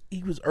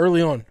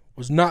early on,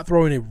 was not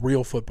throwing a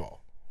real football.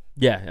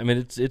 Yeah, I mean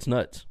it's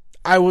nuts.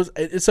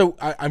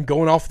 I'm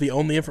going off the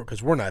only information,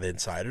 because we're not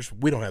insiders.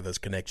 We don't have those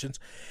connections.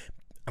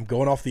 I'm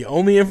going off the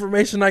only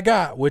information I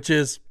got, which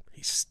is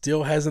he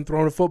still hasn't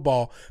thrown a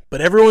football,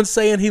 but everyone's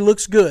saying he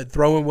looks good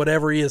throwing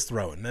whatever he is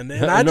throwing. And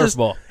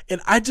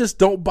I just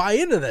don't buy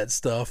into that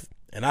stuff.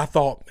 And I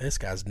thought, this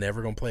guy's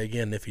never going to play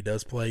again. If he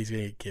does play, he's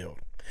going to get killed.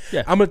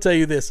 Yeah. I'm going to tell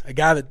you this, a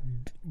guy that,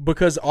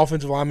 because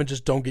offensive linemen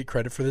just don't get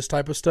credit for this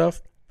type of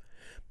stuff,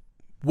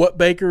 what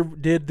Baker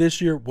did this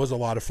year was a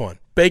lot of fun.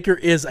 Baker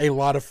is a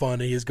lot of fun,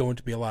 and he is going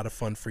to be a lot of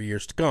fun for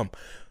years to come.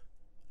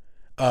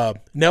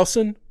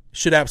 Nelson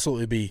should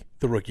absolutely be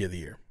the Rookie of the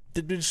Year.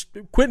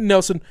 Quentin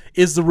Nelson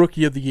is the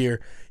Rookie of the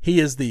Year. He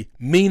is the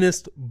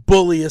meanest,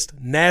 bulliest,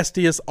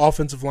 nastiest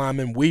offensive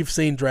lineman we've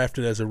seen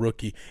drafted as a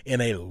rookie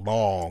in a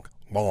long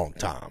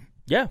time.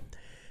 Yeah.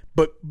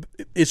 But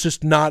it's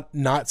just not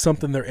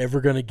something they're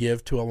ever going to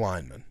give to a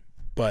lineman.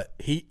 But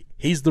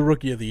he's the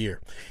Rookie of the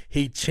Year.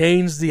 He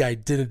changed the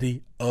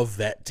identity of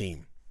that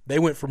team. They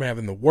went from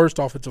having the worst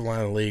offensive line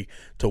in the league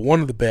to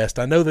one of the best.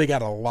 I know they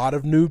got a lot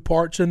of new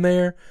parts in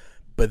there,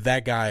 but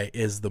that guy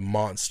is the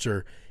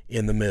monster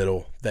in the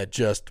middle that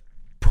just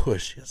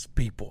pushes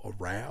people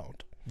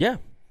around. Yeah.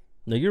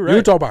 No, you're right.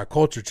 You talk about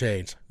culture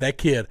change. That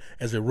kid,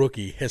 as a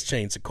rookie, has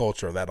changed the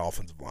culture of that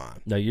offensive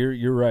line. No,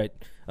 you're right.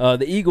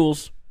 The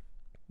Eagles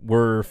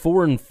were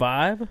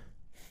 4-5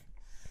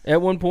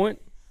 at one point.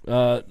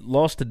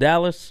 Lost to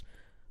Dallas.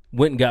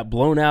 Went and got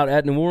blown out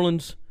at New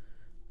Orleans.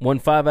 Won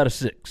 5 out of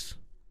 6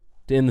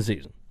 to end the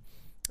season.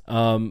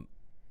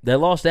 They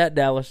lost at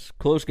Dallas,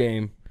 close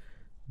game,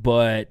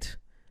 but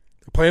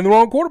they're playing the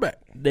wrong quarterback.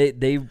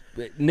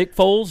 Nick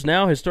Foles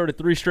now has started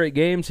 3 straight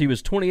games. He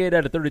was 28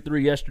 out of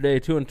 33 yesterday,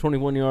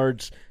 221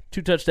 yards,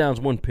 2 touchdowns,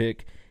 1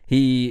 pick.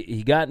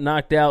 He got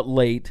knocked out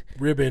late,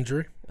 rib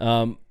injury.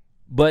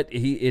 But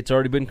it's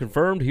already been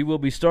confirmed he will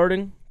be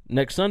starting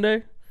next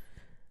Sunday.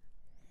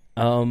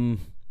 I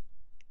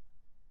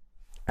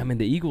mean,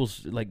 the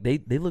Eagles, like they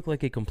look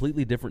like a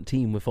completely different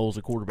team with Foles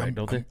at quarterback,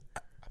 don't they?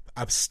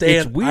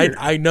 It's weird.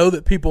 I know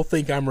that people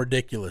think I'm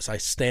ridiculous. I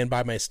stand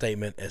by my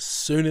statement. As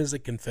soon as the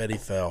confetti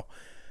fell,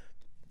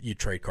 you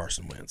trade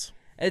Carson Wentz.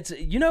 It's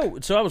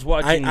so I was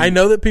watching. I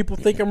know that people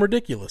think I'm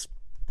ridiculous.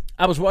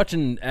 I was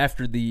watching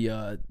after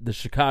the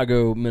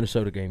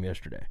Chicago-Minnesota game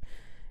yesterday,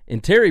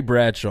 and Terry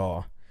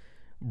Bradshaw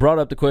brought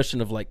up the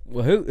question of like,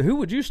 well, who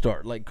would you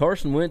start? Like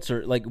Carson Wentz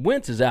or like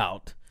Wentz is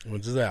out.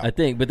 Wentz is out, I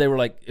think, but they were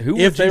like, who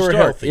if would they you were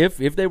start? healthy.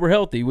 If they were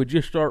healthy, would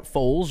you start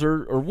Foles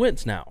or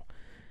Wentz now?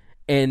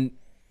 And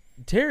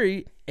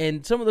Terry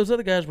and some of those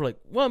other guys were like,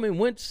 well, I mean,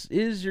 Wentz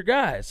is your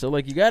guy, so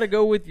like you got to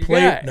go with your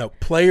guy. No,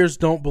 players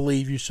don't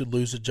believe you should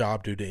lose a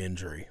job due to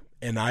injury,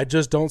 and I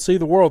just don't see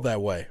the world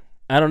that way.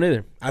 I don't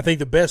either. I think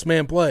the best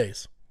man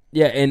plays.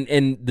 Yeah,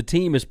 and the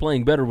team is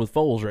playing better with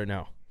Foles right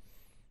now.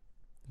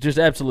 Just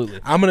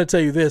absolutely. I'm going to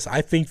tell you this.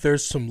 I think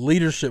there's some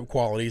leadership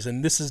qualities,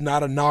 and this is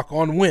not a knock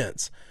on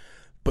Wentz,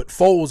 but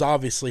Foles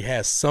obviously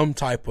has some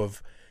type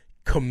of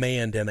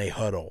command in a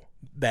huddle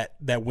that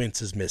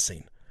Wentz is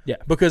missing. Yeah.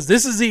 Because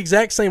this is the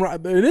exact same –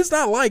 and it's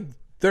not like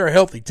they're a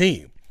healthy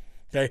team.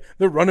 Okay,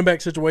 their running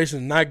back situation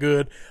is not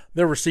good.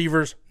 Their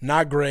receivers,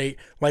 not great.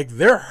 Like,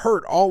 they're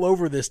hurt all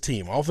over this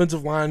team.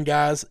 Offensive line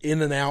guys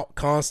in and out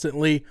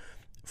constantly.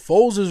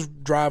 Foles is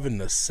driving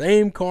the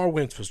same car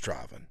Wentz was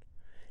driving.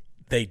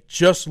 They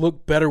just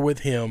look better with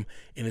him,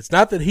 and it's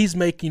not that he's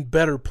making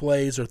better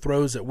plays or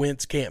throws that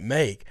Wentz can't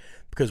make,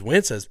 because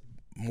Wentz is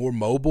more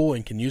mobile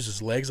and can use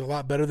his legs a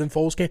lot better than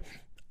Foles can.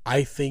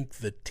 I think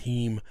the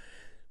team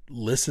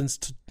listens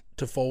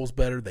to Foles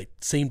better. They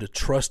seem to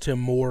trust him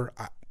more.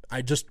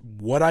 I just,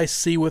 what I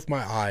see with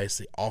my eyes,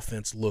 the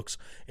offense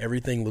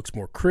everything looks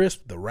more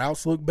crisp, the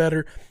routes look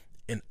better,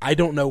 and I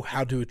don't know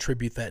how to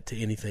attribute that to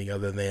anything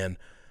other than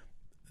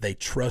they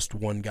trust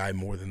one guy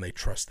more than they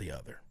trust the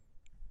other.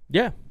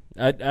 Yeah,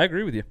 I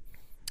agree with you.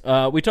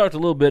 We talked a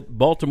little bit,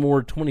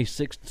 Baltimore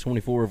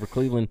 26-24 over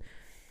Cleveland.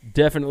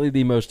 Definitely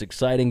the most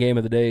exciting game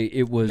of the day.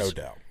 It was, no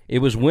doubt. It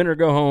was win or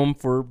go home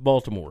for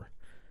Baltimore.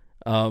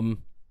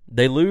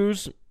 They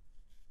lose,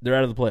 they're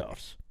out of the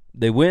playoffs.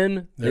 They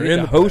win, they get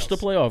to host a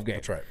playoff game.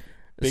 That's right.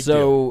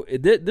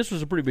 This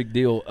was a pretty big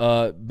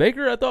deal.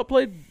 Baker, I thought,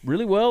 played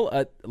really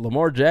well.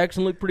 Lamar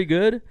Jackson looked pretty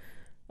good.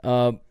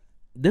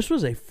 This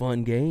was a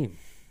fun game.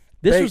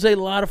 This was a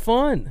lot of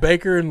fun.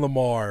 Baker and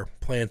Lamar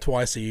playing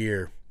twice a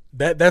year.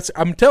 That's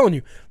I'm telling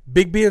you,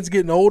 Big Ben's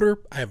getting older.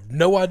 I have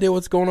no idea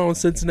what's going on in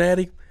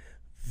Cincinnati.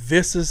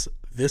 This is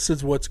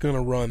what's going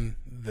to run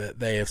the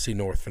AFC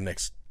North for the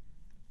next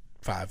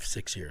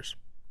 5-6 years,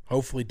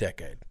 hopefully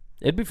decade.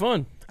 It'd be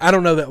fun. I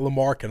don't know that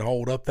Lamar can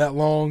hold up that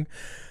long.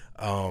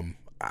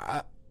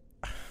 I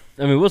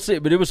mean, we'll see,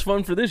 but it was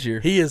fun for this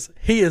year. He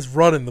is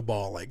running the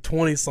ball like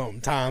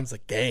 20-something times a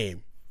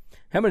game.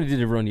 How many did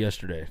he run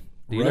yesterday?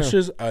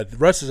 Rushes, I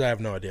have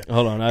no idea.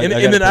 Hold on, and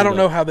then I don't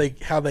know how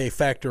they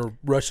factor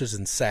rushes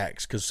and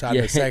sacks, because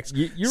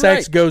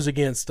sacks goes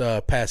against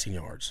passing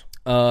yards.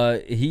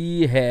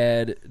 He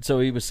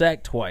was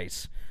sacked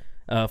twice,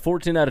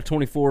 14 out of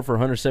 24 for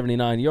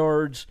 179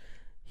 yards.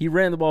 He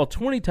ran the ball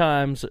 20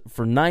 times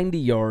for 90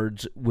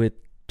 yards with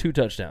 2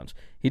 touchdowns.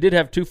 He did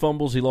have 2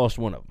 fumbles. He lost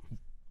one of them.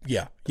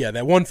 Yeah,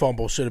 that one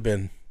fumble should have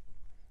been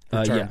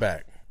returned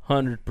back.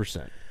 100%.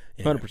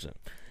 100%.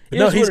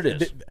 No, what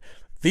it is.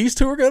 These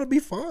two are going to be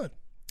fun.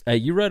 Hey,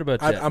 you're right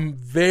about that. I'm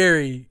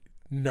very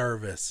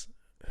nervous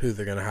who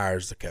they're going to hire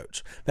as the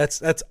coach. I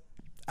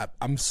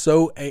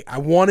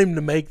want him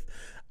to make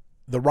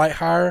the right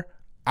hire.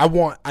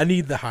 I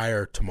need the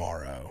hire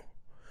tomorrow,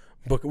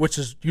 which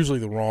is usually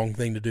the wrong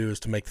thing to do,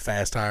 is to make the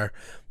fast hire.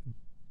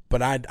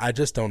 But I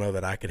just don't know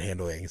that I could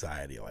handle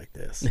anxiety like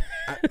this.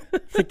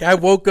 I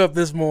woke up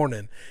this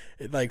morning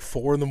at like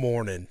 4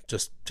 a.m,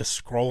 just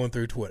scrolling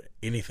through Twitter.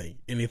 Anything.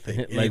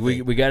 Like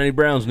we got any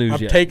Browns news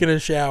I'm yet? taking a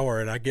shower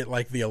and I get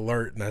like the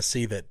alert and I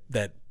see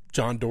that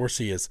John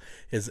Dorsey is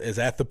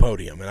at the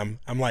podium, and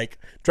I'm like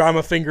drawing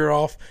my finger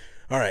off.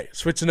 All right,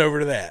 switching over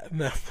to that.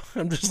 And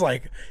I'm just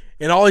like,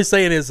 and all he's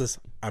saying is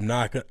I'm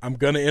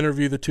going to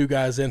interview the 2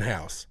 guys in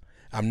house.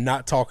 I'm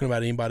not talking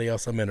about anybody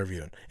else I'm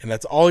interviewing. And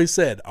that's all he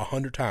said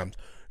 100 times.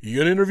 you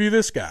going to interview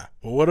this guy?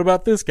 Well, what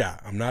about this guy?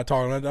 I'm not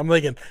talking. I'm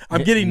thinking,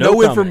 I'm getting no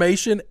comment.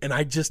 information, and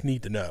I just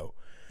need to know.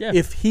 Yeah.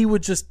 If he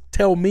would just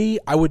tell me,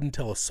 I wouldn't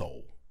tell a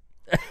soul.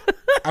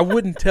 I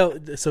wouldn't tell.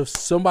 So if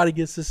somebody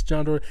gets this,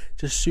 John Dorsey,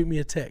 just shoot me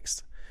a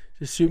text.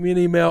 Just shoot me an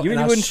email. You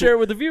wouldn't share it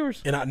with the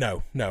viewers? And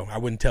no, I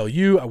wouldn't tell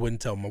you. I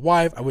wouldn't tell my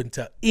wife. I wouldn't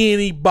tell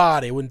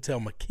anybody. I wouldn't tell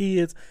my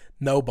kids.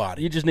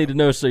 Nobody. You just need to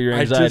know so your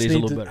anxiety is a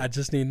little better. I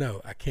just need to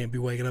know. I can't be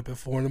waking up at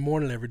 4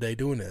 a.m. every day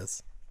doing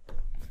this.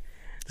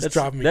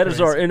 That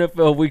is our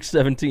NFL Week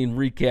 17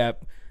 recap.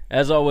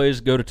 As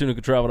always, go to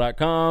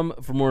tunicatravel.com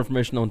for more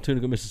information on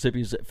Tunica,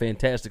 Mississippi's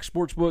fantastic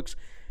sports books.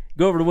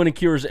 Go over to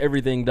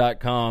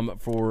winningcureseverything.com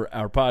for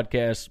our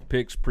podcasts,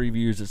 picks,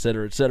 previews,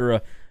 etc.,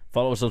 etc.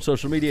 Follow us on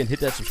social media and hit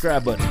that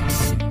subscribe button.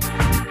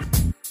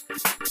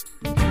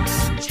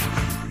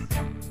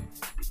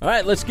 All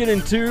right, let's get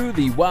into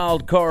the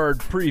wild card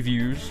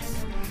previews.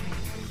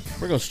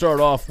 We're going to start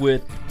off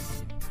with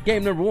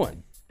game number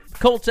 1. The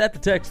Colts at the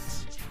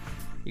Texans.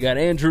 You got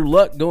Andrew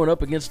Luck going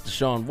up against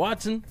Deshaun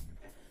Watson.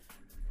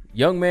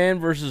 Young man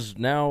versus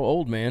now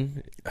old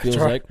man, it feels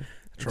like.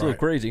 It's a little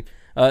crazy.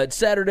 It's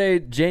Saturday,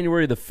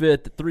 January the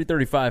 5th,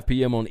 3:35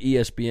 p.m. on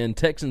ESPN.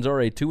 Texans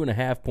are a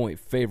 2.5-point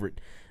favorite.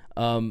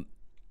 The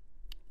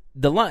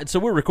line. So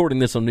we're recording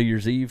this on New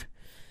Year's Eve.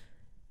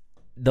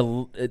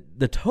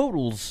 The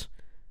totals,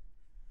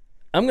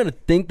 I'm going to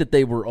think that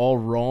they were all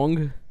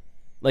wrong.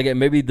 Like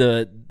maybe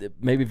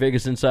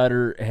Vegas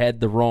Insider had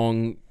the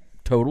wrong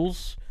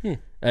totals.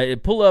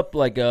 Pull up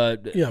like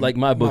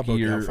my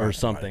bookie or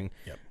something.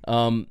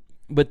 Yep.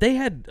 But they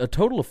had a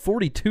total of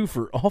 42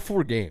 for all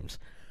 4 games.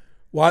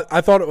 Well,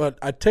 I thought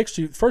I texted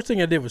you. First thing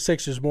I did was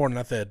text you this morning.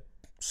 I said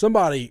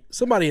somebody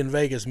in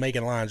Vegas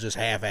making lines just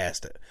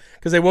half-assed it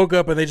because they woke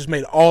up and they just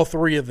made all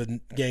 3 of the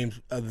games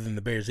other than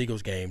the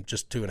Bears-Eagles game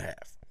just 2.5.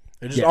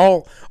 They're just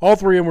all 3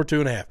 of them were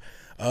 2.5.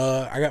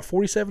 I got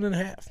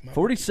 47.5.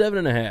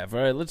 47.5. All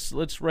right,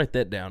 let's write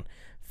that down.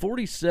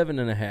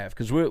 47.5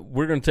 because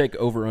we're going to take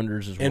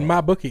over-unders as well. And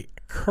my bookie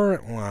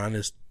current line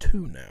is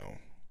 2 now.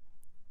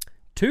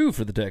 2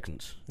 for the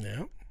Texans.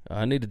 Yeah.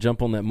 I need to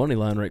jump on that money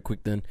line right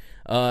quick then.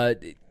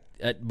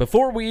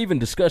 Before we even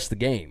discuss the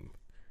game,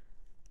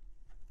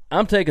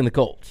 I'm taking the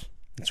Colts.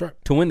 That's right.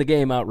 To win the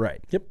game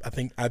outright. Yep, I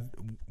think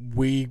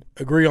we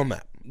agree on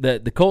that.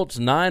 The Colts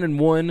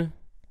 9-1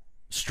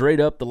 straight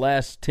up the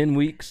last 10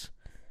 weeks.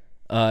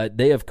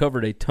 They have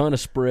covered a ton of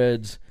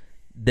spreads.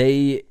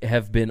 They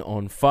have been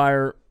on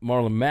fire.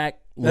 Marlon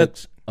Mack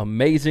looks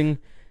amazing.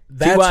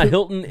 T.Y.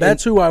 Hilton.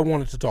 That's who I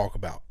wanted to talk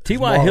about.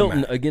 T.Y.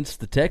 Hilton against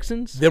the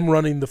Texans. Them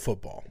running the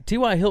football.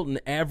 T.Y. Hilton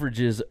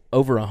averages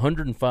over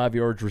 105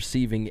 yards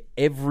receiving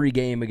every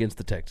game against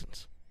the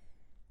Texans.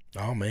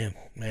 Oh, man.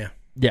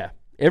 Yeah,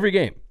 every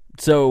game.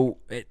 So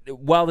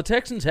while the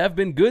Texans have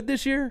been good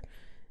this year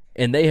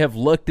and they have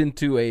lucked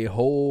into a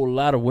whole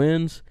lot of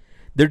wins,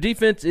 their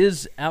defense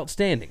is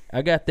outstanding.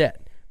 I got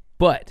that.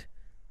 But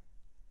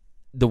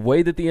the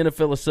way that the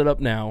NFL is set up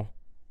now,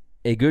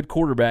 a good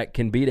quarterback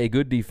can beat a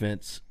good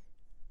defense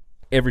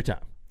every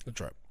time. That's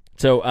right.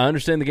 So I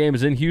understand the game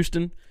is in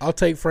Houston. I'll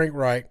take Frank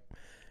Reich,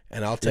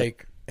 and I'll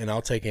take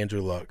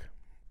Andrew Luck.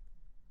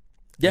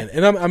 Yeah,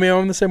 and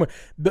I'm the same way.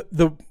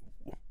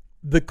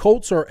 The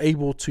Colts are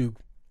able to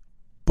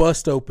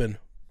bust open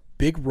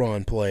big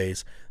run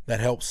plays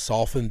that help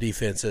soften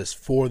defenses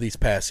for these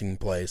passing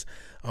plays,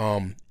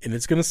 and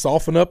it's going to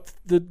soften up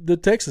the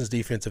Texans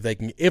defense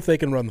if they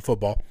can run the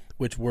football,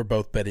 which we're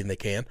both betting they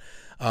can.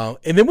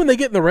 And then when they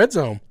get in the red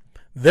zone,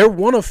 they're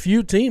one of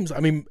few teams. I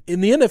mean,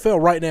 in the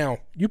NFL right now,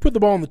 you put the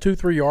ball on the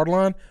 2-3 yard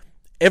line,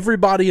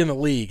 everybody in the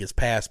league is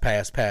pass.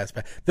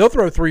 They'll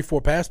throw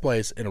 3-4 pass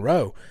plays in a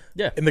row.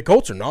 Yeah. And the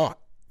Colts are not.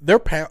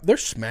 They're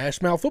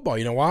smash mouth football.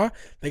 You know why?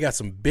 They got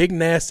some big,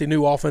 nasty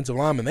new offensive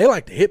linemen. They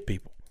like to hit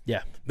people.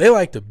 Yeah. They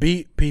like to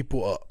beat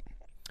people up.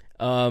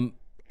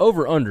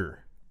 Over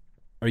under.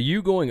 Are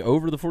you going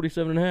over the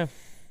 47.5?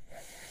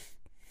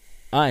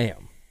 I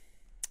am.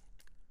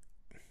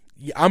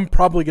 I'm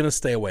probably going to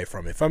stay away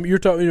from it. You're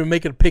talking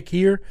making a pick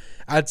here,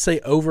 I'd say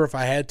over if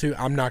I had to.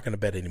 I'm not going to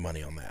bet any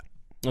money on that.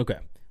 Okay.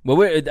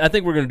 Well, I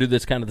think we're going to do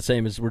this kind of the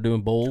same as we're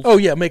doing bowls. Oh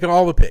yeah, making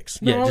all the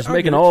picks.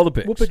 Making all the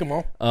picks. We'll pick them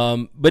all.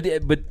 But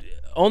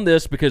on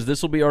this, because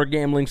this will be our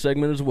gambling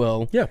segment as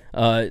well. Yeah.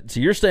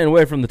 So you're staying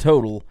away from the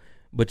total,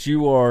 but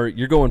you're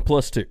going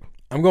 +2.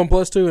 I'm going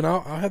 +2, and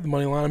I'll have the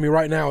money line. I mean,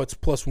 right now it's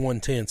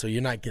 +110, so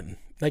you're not getting.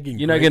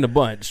 You're not getting a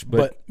bunch,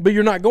 but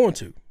you're not going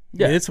to.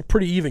 Yeah, I mean, it's a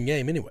pretty even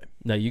game anyway.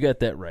 No, you got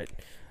that right.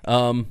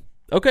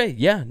 Okay,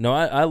 yeah, no,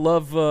 I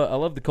love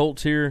the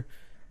Colts here.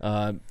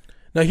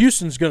 Now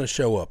Houston's going to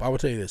show up. I will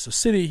tell you this: the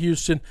city of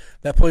Houston,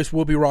 that place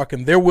will be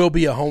rocking. There will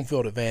be a home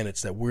field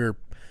advantage that we're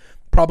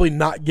probably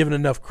not giving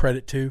enough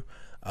credit to,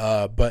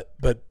 but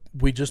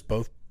we just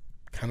both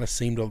kind of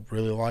seem to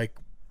really like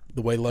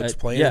the way Luck's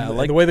playing,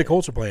 and the way the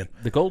Colts are playing.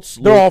 The Colts,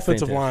 their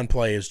offensive line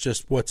play is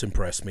just what's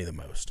impressed me the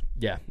most.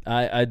 Yeah,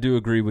 I do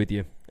agree with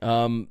you.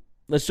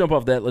 Let's jump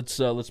off that.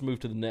 Let's move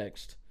to the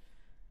next.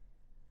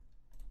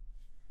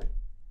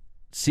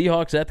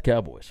 Seahawks at the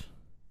Cowboys.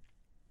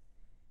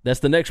 That's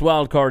the next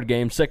wild card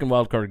game, second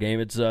wild card game.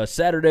 It's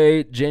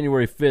Saturday,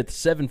 January 5th,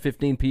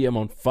 7:15 p.m.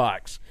 on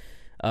Fox.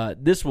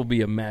 This will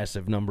be a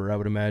massive number, I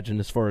would imagine,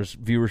 as far as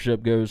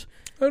viewership goes.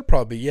 That'd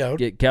probably be, yeah.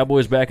 Get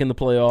Cowboys back in the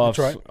playoffs.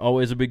 That's right.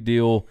 Always a big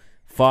deal.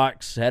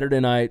 Fox, Saturday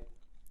night.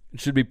 It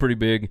should be pretty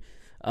big.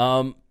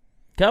 Cowboys,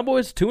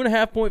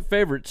 2.5-point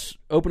favorites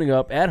opening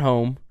up at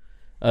home.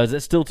 Is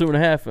that still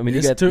 2.5? I mean,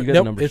 you got the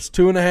numbers. It's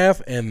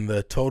 2.5, and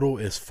the total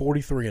is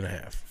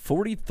 43.5.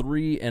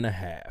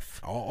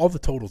 43.5. All the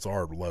totals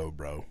are low,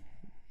 bro.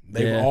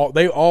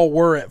 They all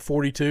were at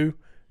 42,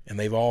 and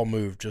they've all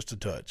moved just a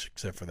touch,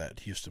 except for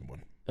that Houston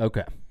one.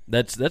 Okay,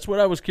 that's what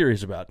I was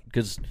curious about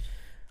because,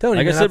 I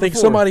think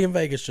before, somebody in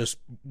Vegas just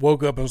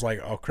woke up and was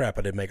like, "Oh crap,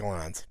 I didn't make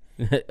lines."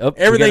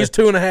 Everything's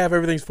 2.5.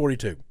 Everything's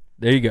 42.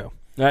 There you go.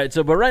 All right,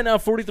 but right now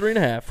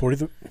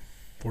 43.5.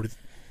 40.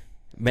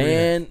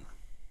 Man.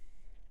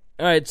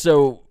 All right,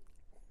 so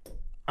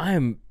I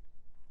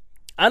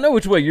know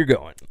which way you're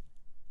going.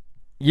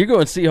 You're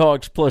going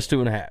Seahawks plus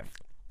 2.5.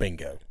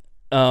 Bingo.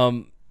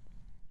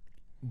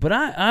 But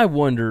I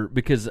wonder,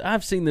 because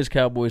I've seen this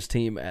Cowboys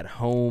team at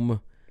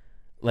home.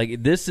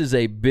 Like, this is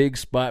a big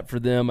spot for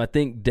them. I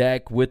think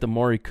Dak with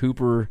Amari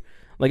Cooper.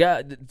 Like,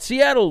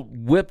 Seattle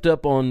whipped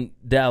up on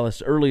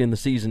Dallas early in the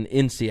season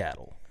in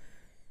Seattle.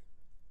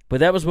 But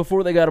that was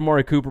before they got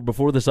Amari Cooper,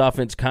 before this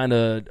offense kind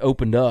of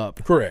opened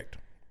up. Correct.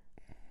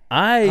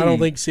 I don't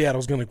think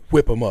Seattle's going to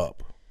whip them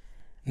up.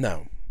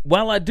 No.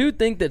 While I do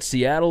think that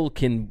Seattle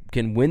can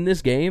win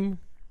this game,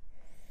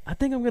 I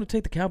think I'm going to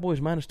take the Cowboys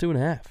minus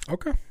 2.5.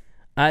 Okay.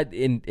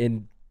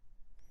 And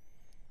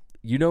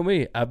you know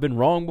me, I've been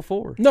wrong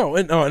before.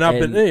 And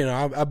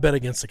I bet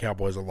against the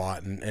Cowboys a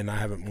lot, and I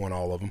haven't won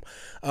all of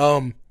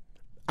them.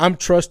 I'm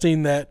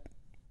trusting that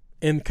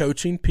in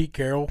coaching, Pete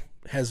Carroll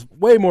has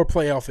way more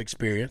playoff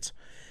experience,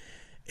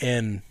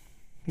 and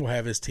will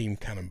have his team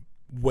kind of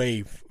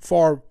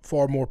far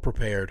more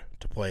prepared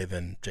to play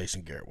than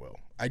Jason Garrett will.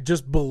 I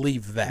just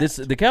believe that.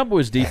 The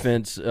Cowboys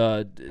defense.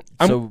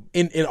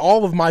 In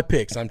all of my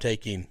picks, I'm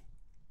taking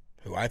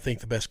who I think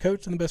the best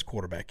coach and the best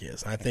quarterback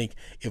is. I think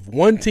if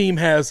one team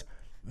has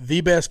the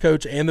best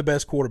coach and the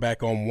best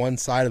quarterback on one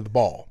side of the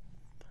ball,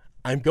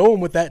 I'm going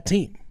with that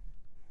team.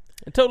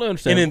 I totally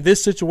understand. And in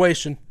this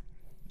situation,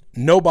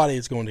 nobody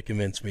is going to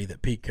convince me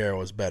that Pete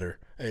Carroll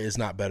is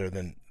not better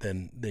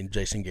than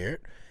Jason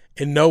Garrett.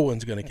 And no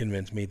one's going to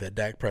convince me that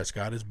Dak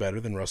Prescott is better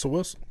than Russell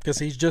Wilson, because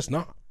he's just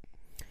not.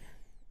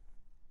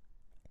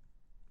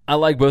 I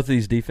like both of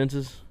these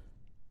defenses.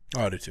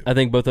 Oh, I do too. I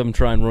think both of them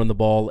try and run the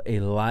ball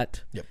a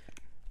lot. Yep.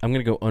 I'm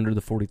going to go under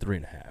the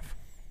 43.5.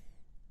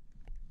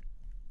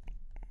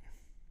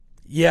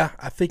 Yeah,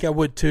 I think I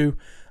would too.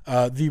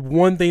 The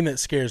one thing that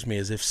scares me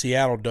is if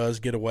Seattle does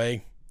get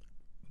away,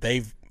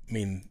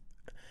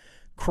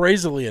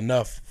 crazily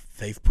enough,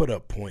 they've put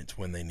up points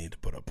when they need to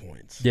put up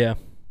points. Yeah.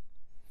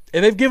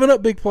 And they've given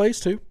up big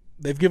plays too.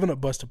 They've given up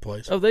busted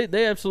plays. Oh,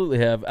 they absolutely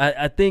have.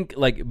 I think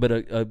but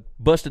a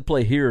busted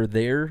play here or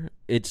there,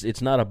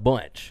 it's not a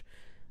bunch.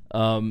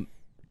 And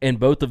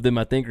both of them,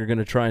 I think, are going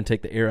to try and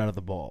take the air out of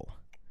the ball.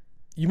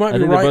 You might I be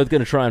think right. They're both going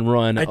to try and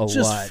run a lot. I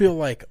just feel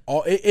like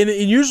and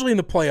usually in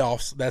the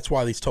playoffs, that's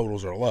why these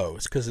totals are low.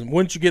 It's because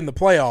once you get in the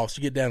playoffs,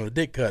 you get down to the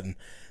dick cutting,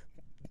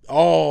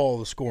 all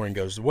the scoring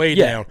goes way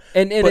down.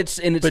 And it's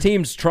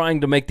teams trying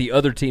to make the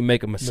other team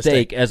make a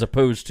mistake as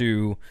opposed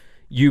to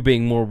you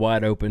being more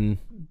wide open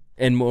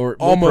and more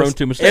prone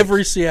to mistakes.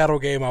 Every Seattle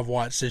game I've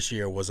watched this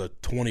year was a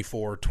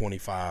 24,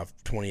 25,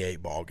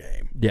 28 ball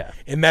game. Yeah.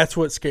 And that's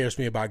what scares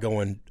me about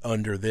going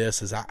under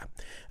this is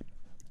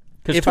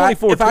because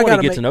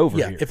 24-20 gets an over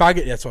here. That's what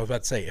I was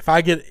about to say. If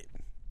I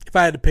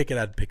had to pick it,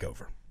 I'd pick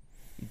over.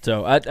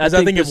 So I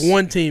think if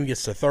one team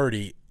gets to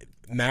 30,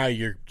 now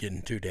you're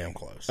getting too damn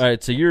close. All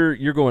right, so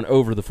you're going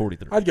over the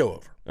 43. I'd go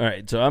over. All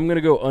right, so I'm going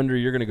to go under.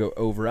 You're going to go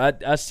over.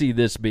 I see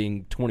this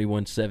being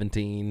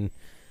 21-17.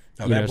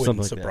 No, that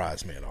wouldn't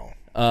surprise me at all.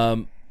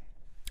 All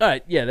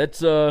right, yeah, that's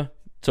so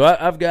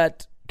I've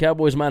got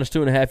Cowboys minus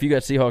 2.5. You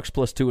got Seahawks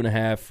plus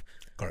 2.5.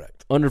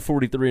 Correct. Under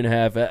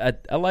 43.5.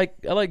 I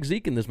like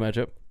Zeke in this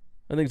matchup.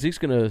 I think Zeke's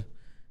gonna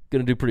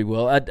do pretty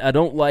well. I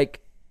don't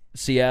like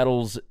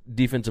Seattle's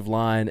defensive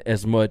line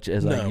as much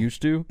as I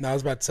used to. No, I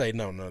was about to say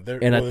no. They're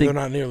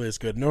not nearly as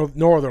good. Nor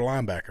are their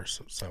linebackers.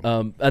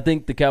 So. I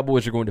think the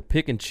Cowboys are going to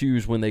pick and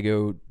choose when they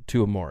go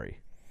to Amari.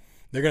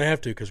 They're going to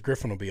have to because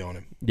Griffin will be on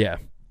him. Yeah.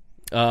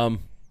 All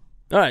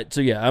right.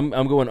 So yeah, I'm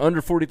going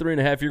under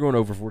 43.5. You're going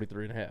over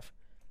 43.5.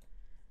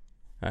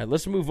 All right.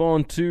 Let's move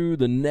on to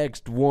the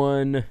next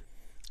one.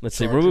 Let's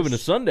see. We're moving to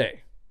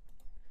Sunday.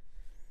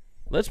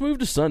 Let's move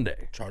to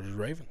Sunday.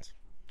 Chargers-Ravens.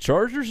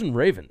 Chargers and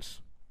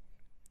Ravens.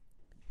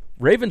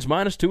 Ravens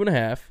minus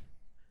 2.5.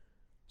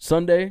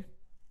 Sunday,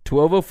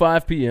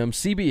 12:05 p.m.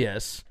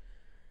 CBS.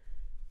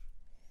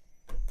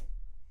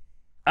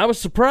 I was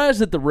surprised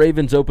that the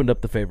Ravens opened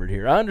up the favorite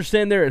here. I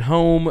understand they're at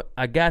home.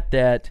 I got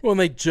that. Well, and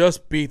they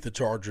just beat the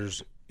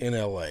Chargers in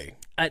L.A.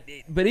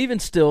 But even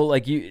still,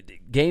 like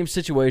game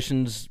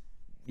situations,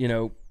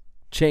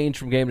 change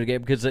from game to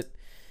game because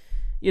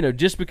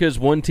just because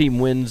one team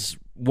wins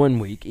 1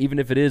 week, even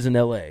if it is in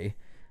L.A.,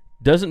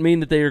 doesn't mean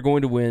that they are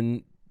going to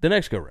win the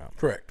next go-round.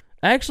 Correct.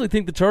 I actually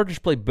think the Chargers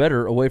play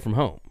better away from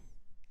home.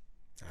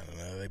 I don't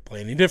know. They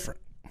play any different.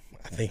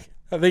 I think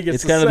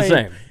it's kind of the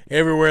same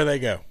everywhere they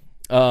go.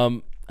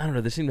 I don't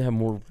know. They seem to have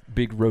more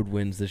big road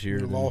wins this year.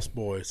 They're lost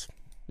boys.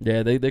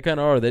 Yeah, they kind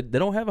of are. They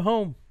don't have a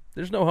home.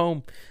 There's no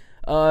home.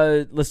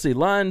 Let's see.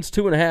 Line's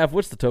 2.5.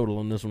 What's the total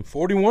on this one?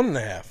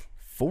 41.5.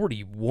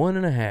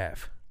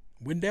 41.5.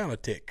 Went down a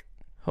tick.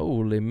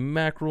 Holy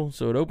mackerel.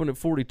 So it opened at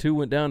 42,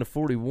 went down to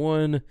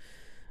 41.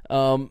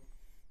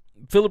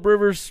 Phillip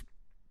Rivers,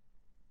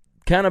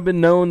 kind of been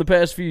known the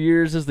past few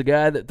years as the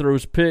guy that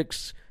throws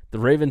picks. The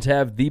Ravens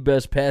have the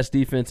best pass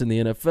defense in the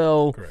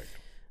NFL. Correct.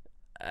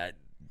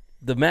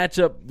 The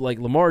matchup, like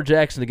Lamar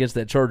Jackson against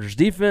that Chargers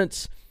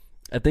defense,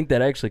 I think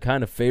that actually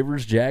kind of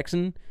favors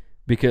Jackson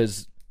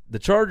because the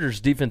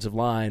Chargers defensive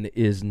line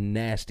is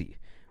nasty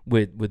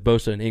with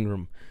Bosa and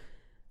Ingram.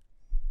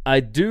 I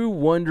do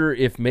wonder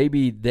if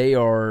maybe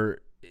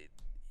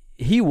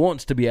he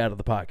wants to be out of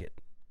the pocket.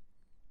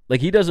 Like,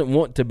 he doesn't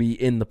want to be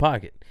in the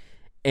pocket.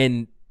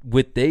 And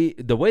with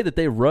the way that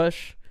they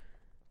rush,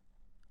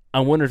 I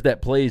wonder if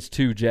that plays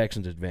to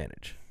Jackson's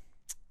advantage.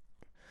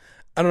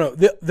 I don't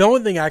know. The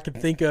only thing I can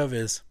think of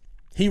is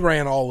he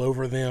ran all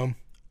over them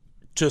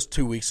just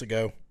 2 weeks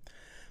ago.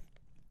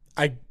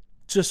 I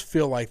just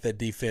feel like that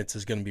defense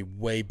is going to be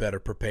way better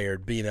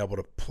prepared, being able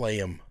to play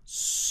them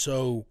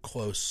so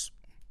close,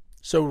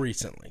 so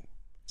recently.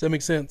 Does that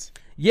make sense?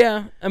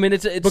 Yeah, I mean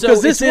it's because so,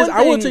 this it's is.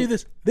 I will tell you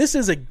this. This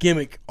is a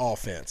gimmick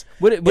offense.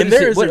 What are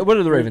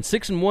the Ravens?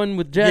 6-1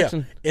 with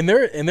Jackson. Yeah, and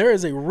there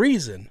is a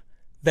reason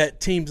that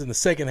teams in the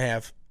second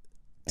half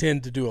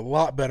tend to do a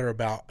lot better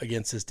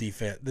against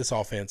this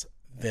offense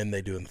than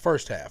they do in the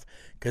first half,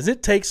 because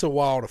it takes a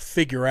while to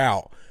figure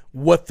out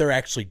what they're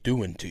actually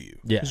doing to you.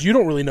 Yeah, because you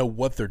don't really know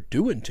what they're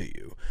doing to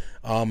you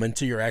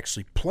until you're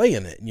actually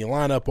playing it and you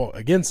line up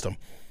against them.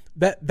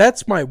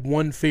 That's my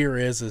one fear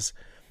is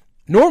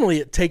normally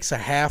it takes a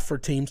half for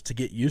teams to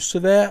get used to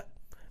that.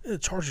 The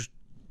Chargers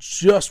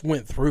just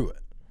went through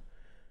it.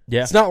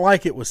 Yeah, it's not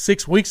like it was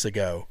 6 weeks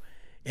ago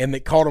and they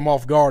caught them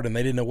off guard and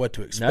they didn't know what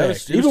to expect. No, it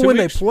was Even 2 when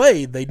weeks. they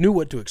played, they knew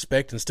what to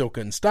expect and still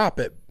couldn't stop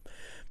it.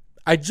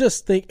 I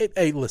just think,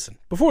 hey, listen,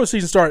 before the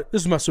season started,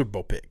 this is my Super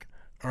Bowl pick.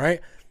 All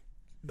right,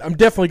 I'm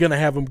definitely going to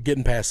have them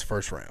getting past the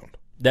first round.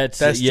 That's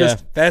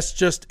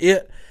just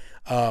it.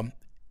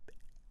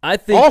 I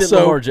think also,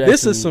 that Lamar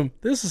Jackson,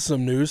 this is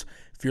some news.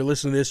 If you're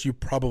listening to this, you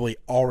probably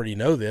already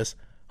know this.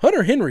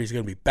 Hunter Henry is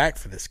going to be back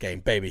for this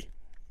game, baby.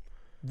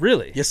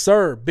 Really? Yes,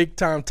 sir. Big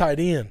time tight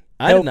end.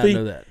 I did not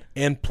know that.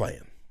 And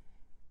playing.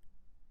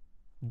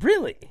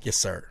 Really? Yes,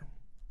 sir.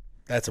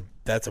 That's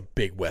a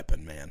big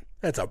weapon, man.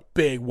 That's a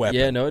big weapon.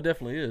 Yeah, no, it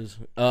definitely is.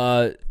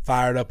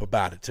 Fired up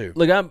about it too.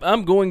 Look,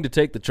 I'm going to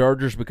take the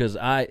Chargers because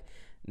I've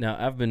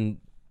been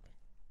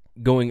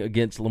going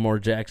against Lamar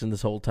Jackson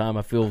this whole time.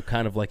 I feel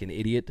kind of like an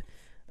idiot.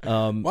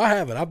 Well, I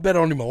haven't. I've bet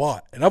on him a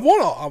lot, and I've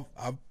won.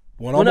 I've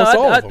won almost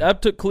all of them. I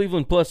took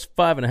Cleveland plus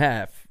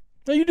 5.5.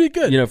 No, you did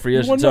good. For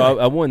yesterday, so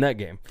I won that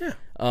game. Yeah.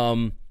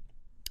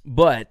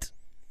 But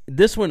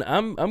this one,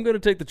 I'm going to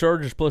take the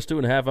Chargers plus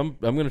 2.5. I'm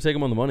going to take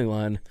them on the money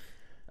line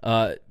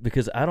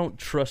because I don't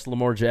trust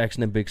Lamar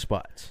Jackson in big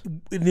spots.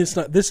 And it's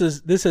not. This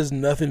has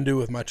nothing to do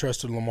with my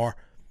trust in Lamar.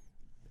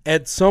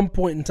 At some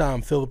point in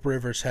time, Phillip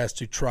Rivers has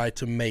to try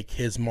to make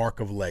his mark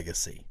of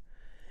legacy,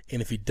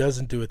 and if he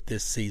doesn't do it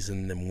this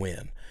season, then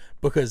win.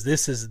 Because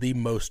this is the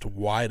most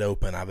wide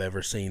open I've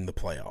ever seen the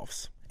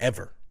playoffs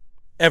ever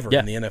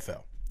in the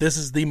NFL. This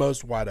is the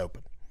most wide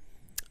open.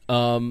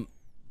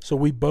 So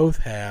we both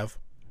have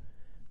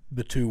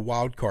the two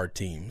wild card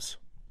teams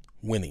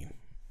winning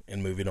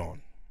and moving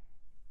on.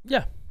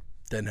 Yeah,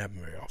 doesn't happen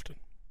very often.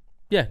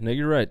 Yeah, no,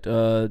 you're right.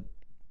 Because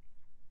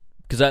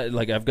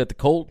I've got the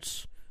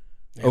Colts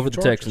over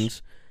the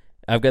Texans.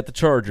 I've got the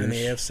Chargers in the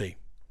AFC.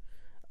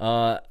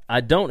 I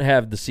don't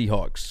have the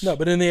Seahawks. No,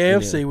 but in the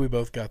AFC we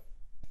both got.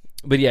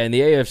 But yeah, in the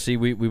AFC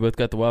we both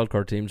got the wild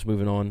card teams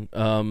moving on.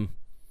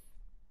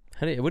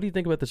 What do you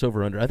think about this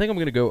over under? I think I'm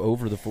going to go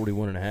over the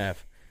 41.5.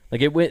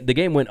 Like the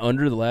game went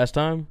under the last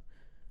time.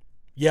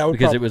 Yeah,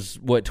 because it was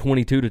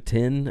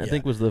 22-10. I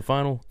think was the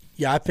final.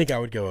 Yeah, I think I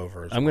would go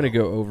over. I'm going to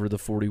go over the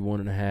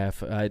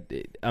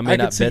 41.5. I may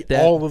not bet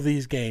that. All of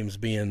these games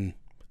being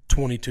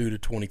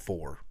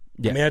 22-24.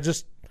 Yeah. I mean,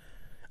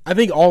 I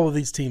think all of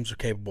these teams are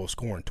capable of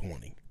scoring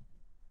 20.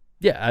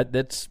 Yeah,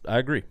 I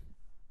agree.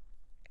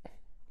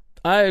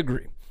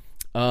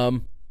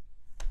 All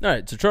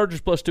right, so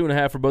Chargers plus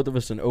 2.5 for both of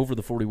us and over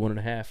the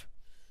 41.5.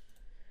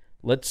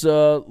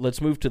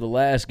 Let's move to the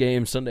last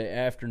game Sunday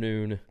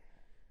afternoon.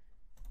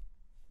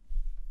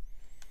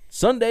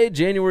 Sunday,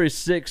 January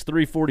 6th,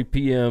 3:40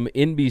 p.m.,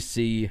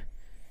 NBC.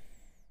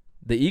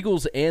 The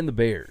Eagles and the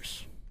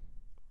Bears.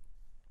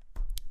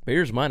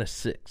 Bears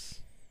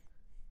 -6.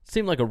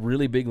 Seemed like a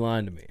really big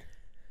line to me.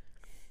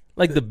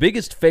 Like the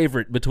biggest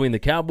favorite between the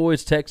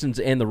Cowboys, Texans,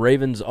 and the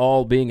Ravens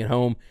all being at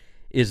home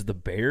is the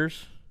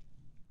Bears.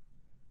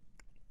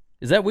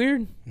 Is that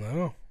weird?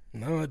 No,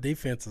 the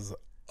defense is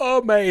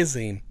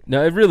amazing.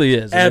 No, it really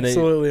is.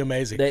 Absolutely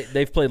amazing.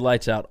 They've played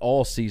lights out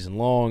all season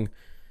long.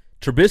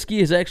 Trubisky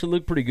has actually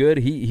looked pretty good.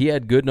 He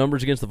had good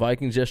numbers against the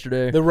Vikings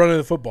yesterday. They're running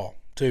the football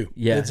too.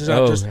 Yeah. It's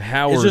not just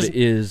Howard it's just,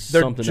 is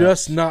they're something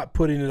just else. not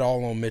putting it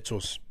all on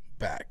Mitchell's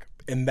back,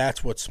 and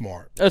that's what's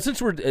smart.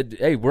 Since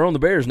we're on the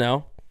Bears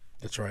now.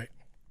 That's right.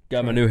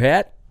 Got my new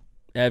hat.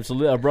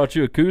 Absolutely. I brought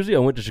you a koozie. I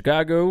went to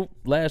Chicago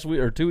last week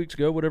or 2 weeks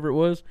ago, whatever it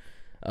was.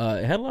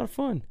 Had a lot of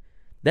fun.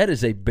 That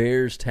is a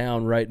Bears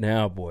town right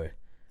now, boy.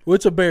 Well,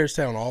 it's a Bears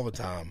town all the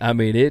time. I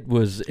mean, it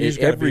was You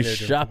just gotta every be there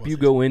during shop football you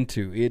season. go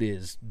into, it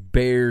is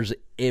Bears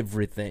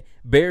everything.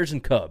 Bears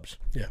and Cubs.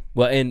 Yeah.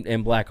 Well,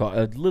 and Blackhawk,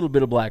 a little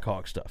bit of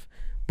Blackhawk stuff.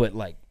 But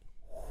like,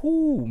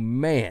 whoo,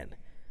 man.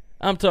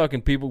 I'm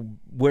talking people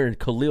wearing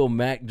Khalil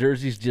Mack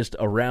jerseys just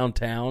around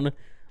town,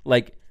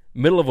 like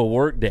middle of a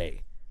work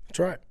day. That's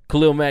right.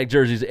 Khalil Mack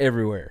jerseys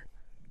everywhere.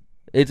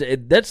 That's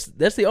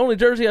the only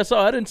jersey I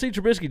saw. I didn't see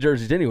Trubisky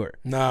jerseys anywhere.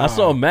 Nah. I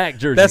saw Mack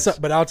jerseys.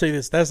 But I'll tell you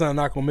this: that's not a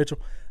knock on Mitchell.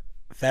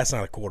 That's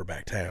not a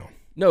quarterback town.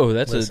 No,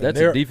 that's Listen,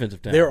 a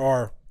defensive town.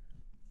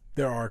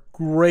 There are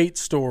great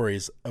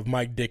stories of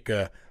Mike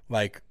Ditka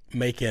like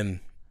making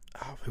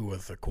who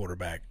was the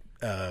quarterback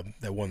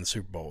that won the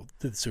Super Bowl,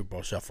 did the Super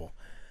Bowl shuffle.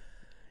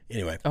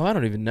 Anyway, Oh, I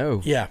don't even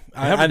know. yeah,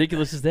 How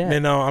ridiculous is that?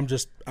 Man, no, I'm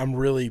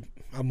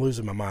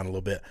losing my mind a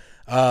little bit.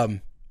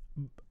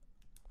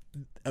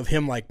 Of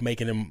him like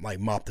making him like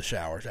mop the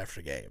showers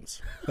after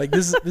games. Like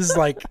this is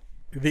like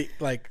the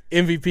like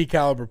MVP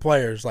caliber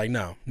players. Like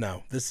no,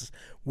 this is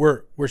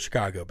we're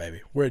Chicago,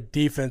 baby. We're a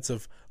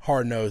defensive,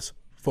 hard nosed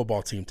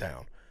football team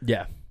town.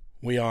 Yeah.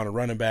 We honor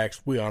running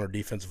backs. We honor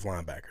defensive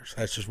linebackers.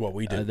 That's just what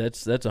we do.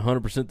 That's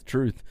 100% the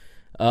truth.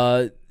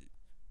 That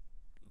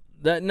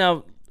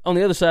now on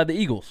the other side, the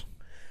Eagles,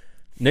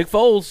 Nick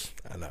Foles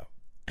I know.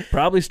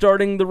 probably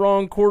starting the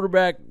wrong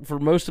quarterback for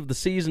most of the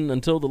season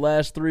until the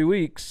last 3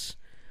 weeks.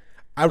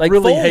 I Like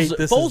really Foles, hate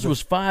this. Foles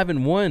was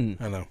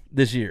 5-1. I know.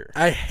 This year.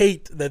 I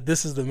hate that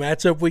this is the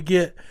matchup we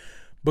get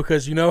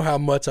because you know how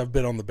much I've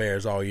been on the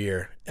Bears all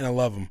year, and I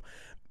love them.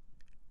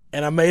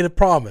 And I made a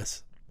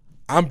promise.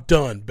 I'm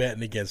done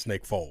betting against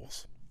Nick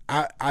Foles.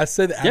 I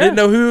said I didn't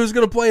know who was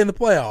going to play in the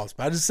playoffs,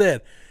 but I just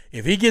said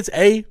if he gets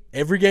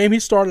every game he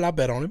started, I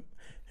bet on him.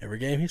 Every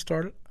game he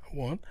started, I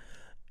won.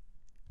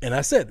 And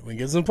I said when he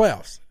gets in the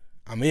playoffs,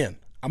 I'm in.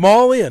 I'm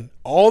all in.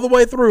 All the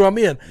way through, I'm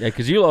in. Yeah,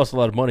 because you lost a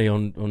lot of money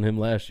on him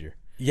last year.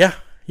 Yeah.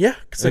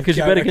 Because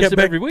you bet against him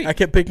every week. I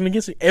kept picking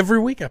against him. Every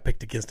week I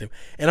picked against him.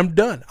 And I'm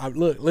done.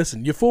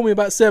 Listen, you fool me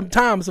about 7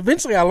 times.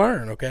 Eventually I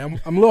learn, okay? I'm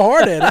a little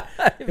hard at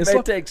it. It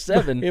may take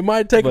 7. It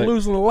might take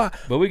losing a lot.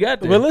 But we got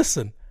there. But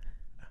listen,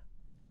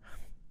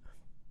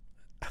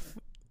 I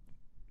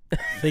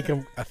think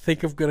I'm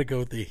going to go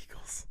with the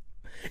Eagles.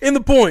 In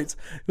the points.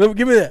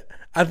 Give me that.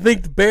 I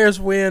think the Bears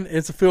win.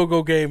 It's a field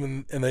goal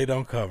game, and they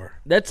don't cover.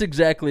 That's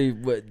exactly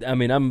what I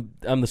mean. I'm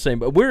the same,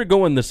 but we're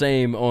going the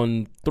same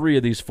on 3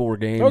 of these 4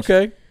 games.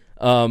 Okay.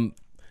 And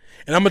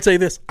I'm gonna tell you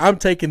this: I'm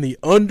taking the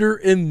under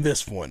in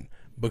this one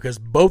because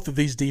both of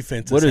these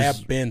defenses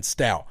have been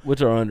stout.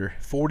 What's our under?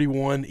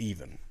 41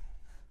 even.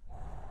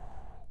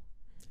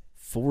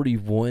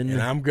 41.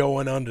 And I'm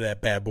going under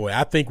that bad boy.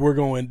 I think we're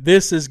going.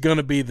 This is going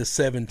to be the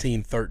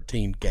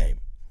 17-13 game.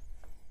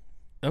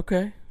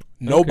 Okay.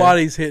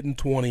 Nobody's hitting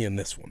 20 in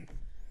this one.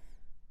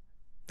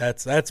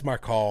 That's my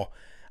call.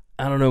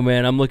 I don't know,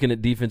 man. I'm looking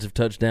at defensive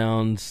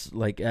touchdowns.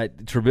 Like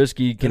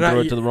Trubisky can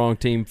throw it to the wrong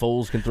team.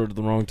 Foles can throw it to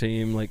the wrong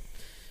team. Like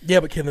yeah,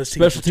 but can those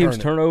teams special teams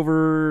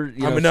turnover?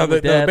 I mean, no,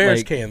 the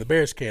Bears can. The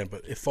Bears can.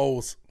 But if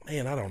Foles,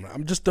 man, I don't know.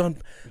 I'm just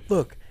done.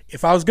 Look,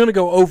 if I was going to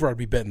go over, I'd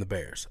be betting the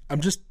Bears.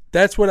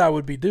 That's what I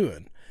would be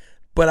doing.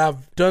 But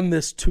I've done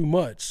this too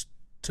much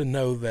to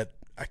know that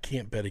I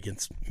can't bet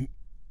against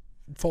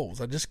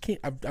Foles. I just can't.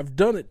 I've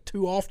done it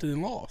too often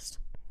and lost.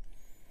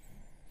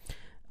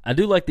 I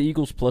do like the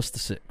Eagles plus the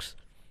 6.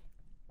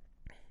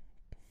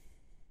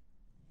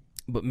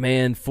 But,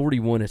 man,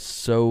 41 is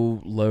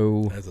so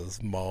low. That's a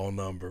small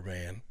number,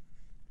 man.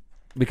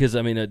 Because,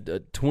 I mean, a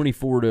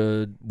 24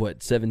 to,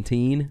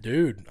 17?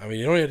 Dude, I mean,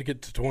 you only have to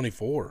get to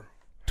 24.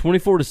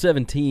 24 to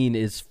 17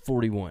 is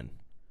 41.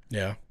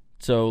 Yeah.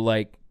 So,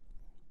 like,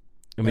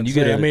 I mean,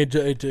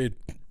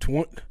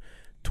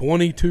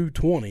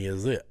 22-20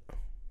 is it.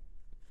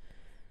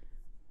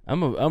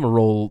 I'm a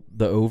roll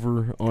the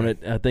over on it.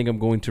 I think I'm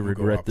going to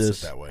regret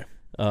this. That way.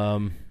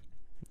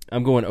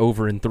 I'm going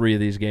over in 3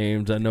 of these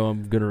games. I know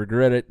I'm going to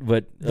regret it,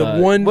 but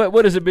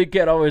what is it Big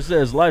Cat always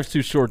says? Life's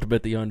too short to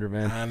bet the under,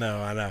 man. I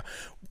know.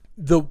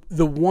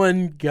 The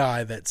one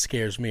guy that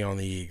scares me on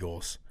the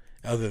Eagles,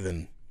 other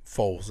than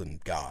Foles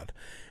and God,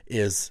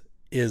 is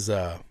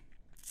the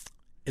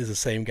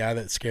same guy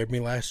that scared me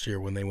last year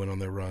when they went on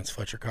their runs,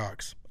 Fletcher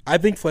Cox. I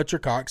think Fletcher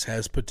Cox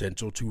has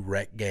potential to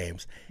wreck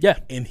games. Yeah.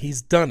 And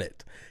he's done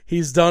it.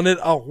 He's done it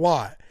a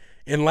lot.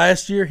 And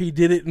last year he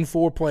did it in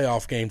 4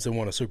 playoff games and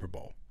won a Super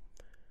Bowl.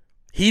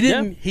 He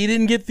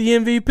didn't get the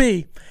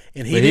MVP,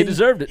 and he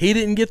deserved it. He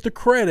didn't get the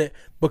credit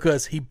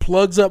because he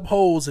plugs up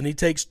holes and he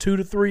takes 2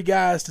 to 3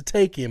 guys to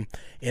take him,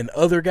 and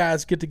other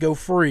guys get to go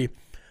free.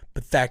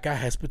 But that guy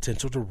has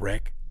potential to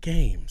wreck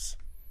games.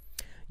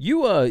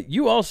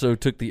 You also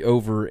took the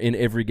over in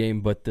every game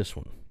but this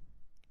one.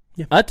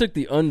 I took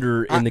the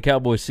under in the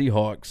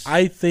Cowboys-Seahawks.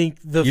 I think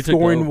the You took the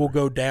scoring over. will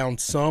go down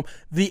some.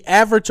 The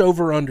average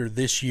over-under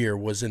this year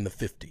was in the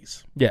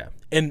 50s. Yeah.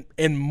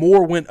 And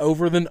more went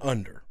over than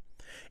under.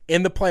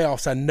 In the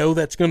playoffs, I know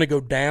that's going to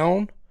go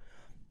down,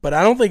 but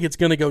I don't think it's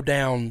going to go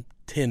down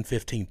 10,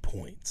 15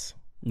 points.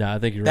 No, I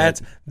think you're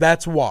right.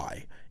 That's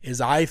why. Is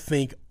I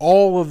think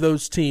all of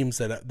those teams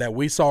that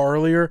we saw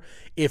earlier,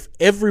 if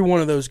every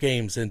one of those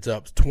games ends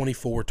up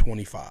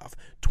 24-25,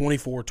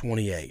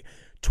 24-28,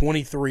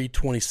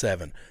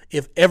 23-27,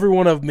 if every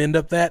one of them end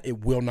up that,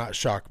 it will not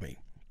shock me.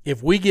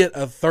 If we get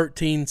a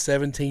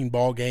 13-17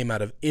 ball game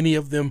out of any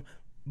of them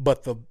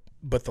but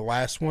the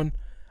last one,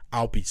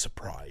 I'll be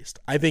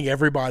surprised. I think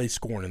everybody's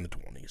scoring in the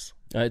 20s.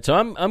 All right, so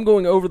I'm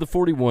going over the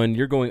 41.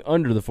 You're going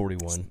under the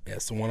 41.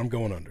 That's the one I'm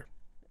going under.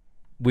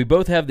 We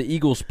both have the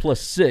Eagles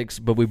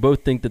 +6, but we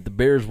both think that the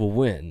Bears will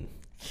win.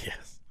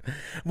 Yes.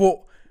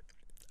 Well,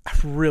 I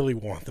really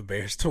want the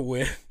Bears to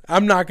win.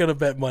 I'm not going to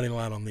bet money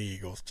line on the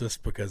Eagles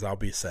just because I'll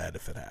be sad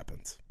if it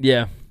happens.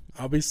 Yeah.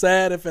 I'll be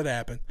sad if it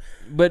happens.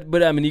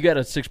 But I mean, you got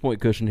a 6-point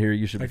cushion here.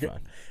 You should be fine.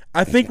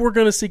 I think we're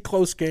going to see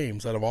close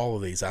games out of all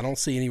of these. I don't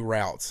see any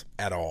routes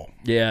at all.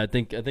 Yeah, I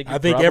think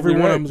every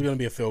one of them is going to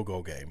be a field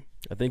goal game.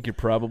 I think you're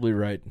probably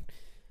right.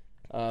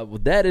 Well,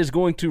 that is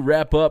going to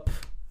wrap up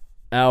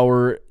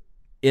our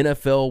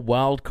NFL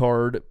wild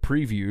card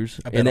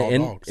previews. I bet all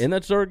dogs. And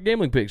that's our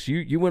gambling picks.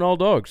 You went all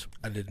dogs.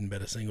 I didn't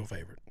bet a single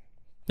favorite.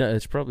 Yeah,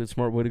 it's probably a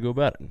smart way to go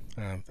about it.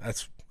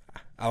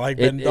 I like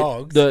betting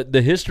dogs.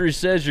 The history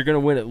says you're going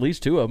to win at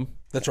least 2 of them.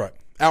 That's right.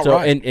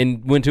 Outright. So,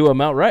 and win 2 of them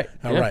outright.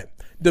 Outright.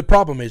 Yeah. The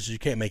problem is you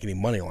can't make any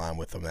money line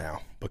with them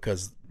now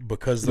because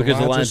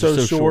the lines are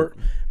so short.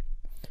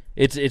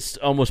 It's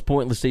almost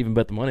pointless to even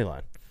bet the money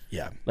line.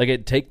 Yeah.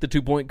 Like take the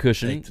 2-point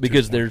cushion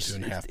because there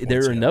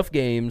are enough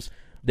games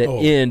that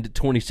end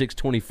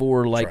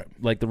 26-24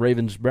 like the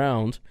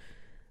Ravens-Browns.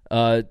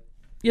 Like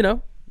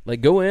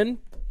go in,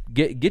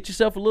 get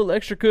yourself a little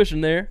extra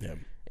cushion there,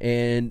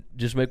 and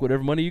just make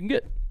whatever money you can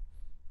get.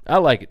 I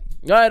like it.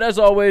 All right, as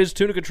always,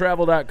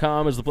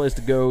 tunicatravel.com is the place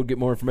to go. Get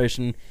more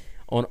information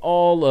on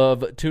all of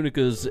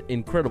Tunica's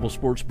incredible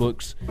sports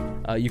books.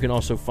 You can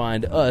also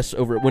find us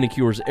over at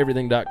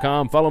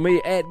winningcureseverything.com. Follow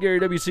me at Gary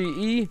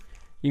WCE.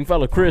 You can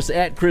follow Chris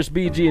at Chris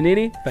B.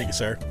 Giannini. Thank you,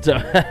 sir. So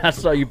I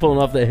saw you pulling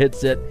off that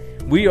headset.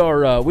 We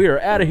are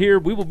out of here.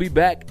 We will be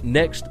back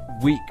next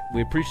week.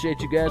 We appreciate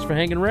you guys for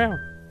hanging around.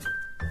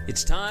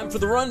 It's time for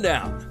the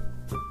rundown.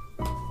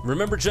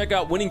 Remember, check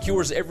out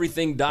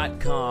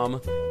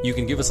winningcureseverything.com. You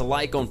can give us a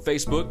like on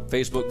Facebook,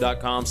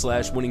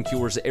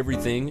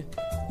 facebook.com/winningcureseverything.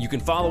 You can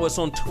follow us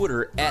on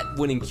Twitter at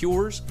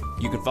winningcures.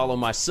 You can follow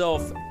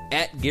myself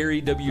at Gary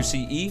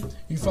WCE. You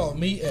can follow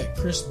me at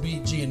Chris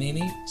B.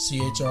 Giannini,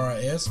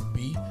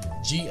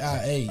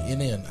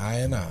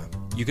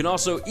 ChrisBGiannini. You can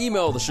also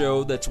email the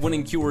show. That's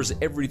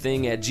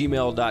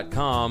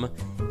winningcureseverything@gmail.com.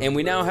 And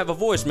we now have a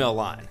voicemail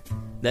line.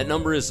 That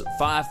number is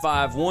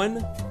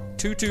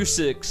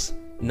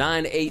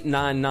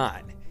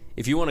 551-226-9899.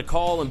 If you want to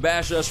call and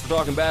bash us for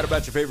talking bad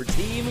about your favorite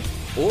team,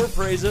 or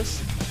praise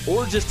us,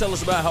 or just tell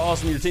us about how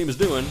awesome your team is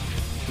doing,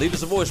 leave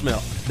us a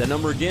voicemail. That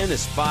number again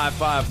is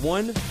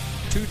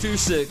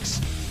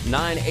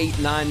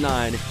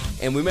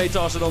 551-226-9899, and we may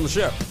toss it on the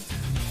show.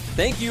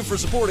 Thank you for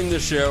supporting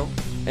this show,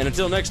 and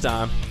until next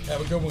time, have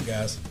a good one,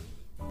 guys.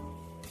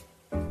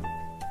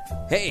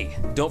 Hey,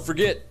 don't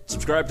forget,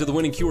 subscribe to the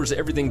Winning Cures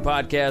Everything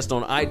podcast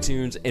on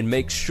iTunes and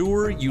make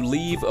sure you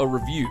leave a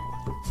review.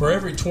 For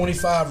every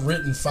 25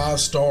 written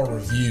 5-star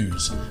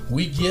reviews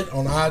we get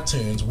on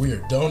iTunes, we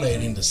are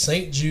donating to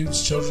St.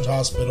 Jude's Children's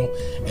Hospital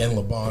and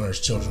Le Bonheur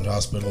Children's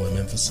Hospital in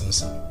Memphis,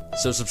 Tennessee.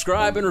 So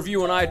subscribe and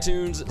review on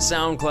iTunes,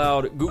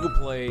 SoundCloud, Google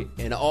Play,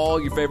 and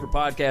all your favorite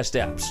podcast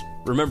apps.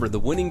 Remember, the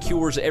Winning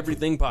Cures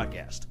Everything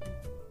podcast.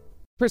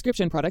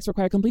 Prescription products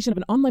require completion of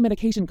an online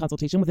medication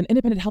consultation with an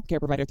independent healthcare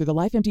provider through the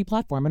LifeMD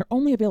platform and are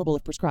only available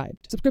if prescribed.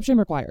 Subscription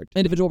required.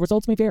 Individual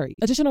results may vary.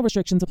 Additional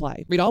restrictions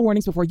apply. Read all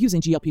warnings before using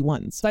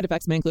GLP-1s. Side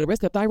effects may include a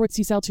risk of thyroid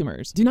C-cell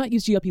tumors. Do not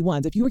use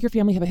GLP-1s if you or your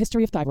family have a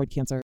history of thyroid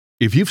cancer.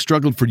 If you've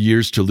struggled for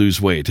years to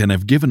lose weight and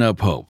have given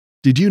up hope,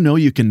 did you know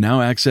you can now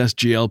access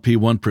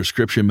GLP-1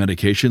 prescription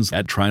medications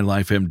at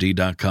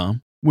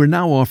TryLifeMD.com? We're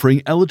now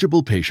offering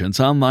eligible patients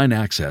online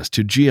access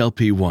to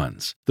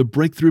GLP-1s, the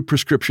breakthrough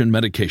prescription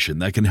medication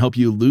that can help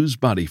you lose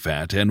body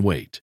fat and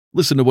weight.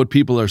 Listen to what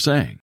people are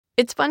saying.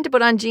 It's fun to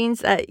put on jeans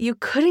that you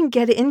couldn't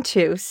get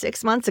into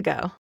 6 months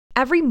ago.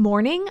 Every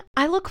morning,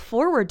 I look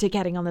forward to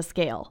getting on the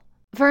scale.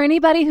 For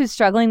anybody who's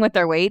struggling with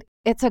their weight,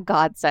 it's a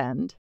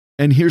godsend.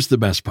 And here's the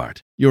best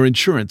part. Your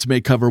insurance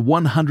may cover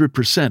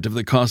 100% of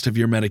the cost of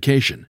your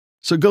medication.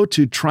 So go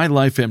to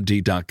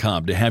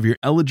TryLifeMD.com to have your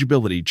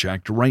eligibility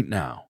checked right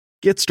now.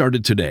 Get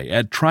started today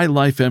at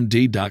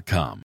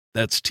TryLifeMD.com.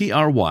 That's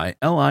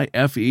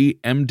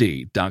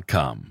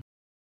TryLifeMD.com.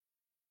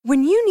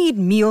 When you need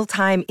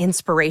mealtime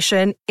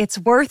inspiration, it's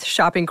worth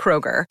shopping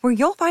Kroger, where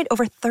you'll find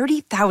over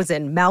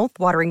 30,000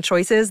 mouth-watering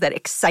choices that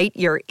excite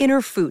your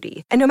inner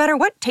foodie. And no matter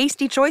what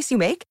tasty choice you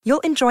make,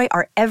 you'll enjoy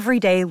our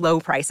everyday low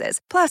prices,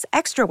 plus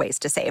extra ways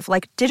to save,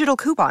 like digital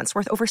coupons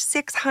worth over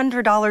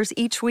 $600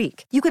 each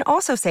week. You can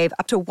also save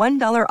up to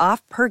 $1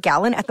 off per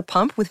gallon at the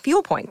pump with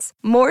fuel points.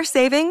 More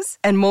savings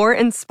and more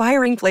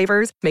inspiring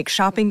flavors make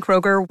shopping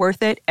Kroger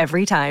worth it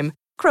every time.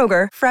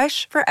 Kroger,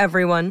 fresh for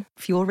everyone.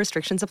 Fuel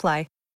restrictions apply.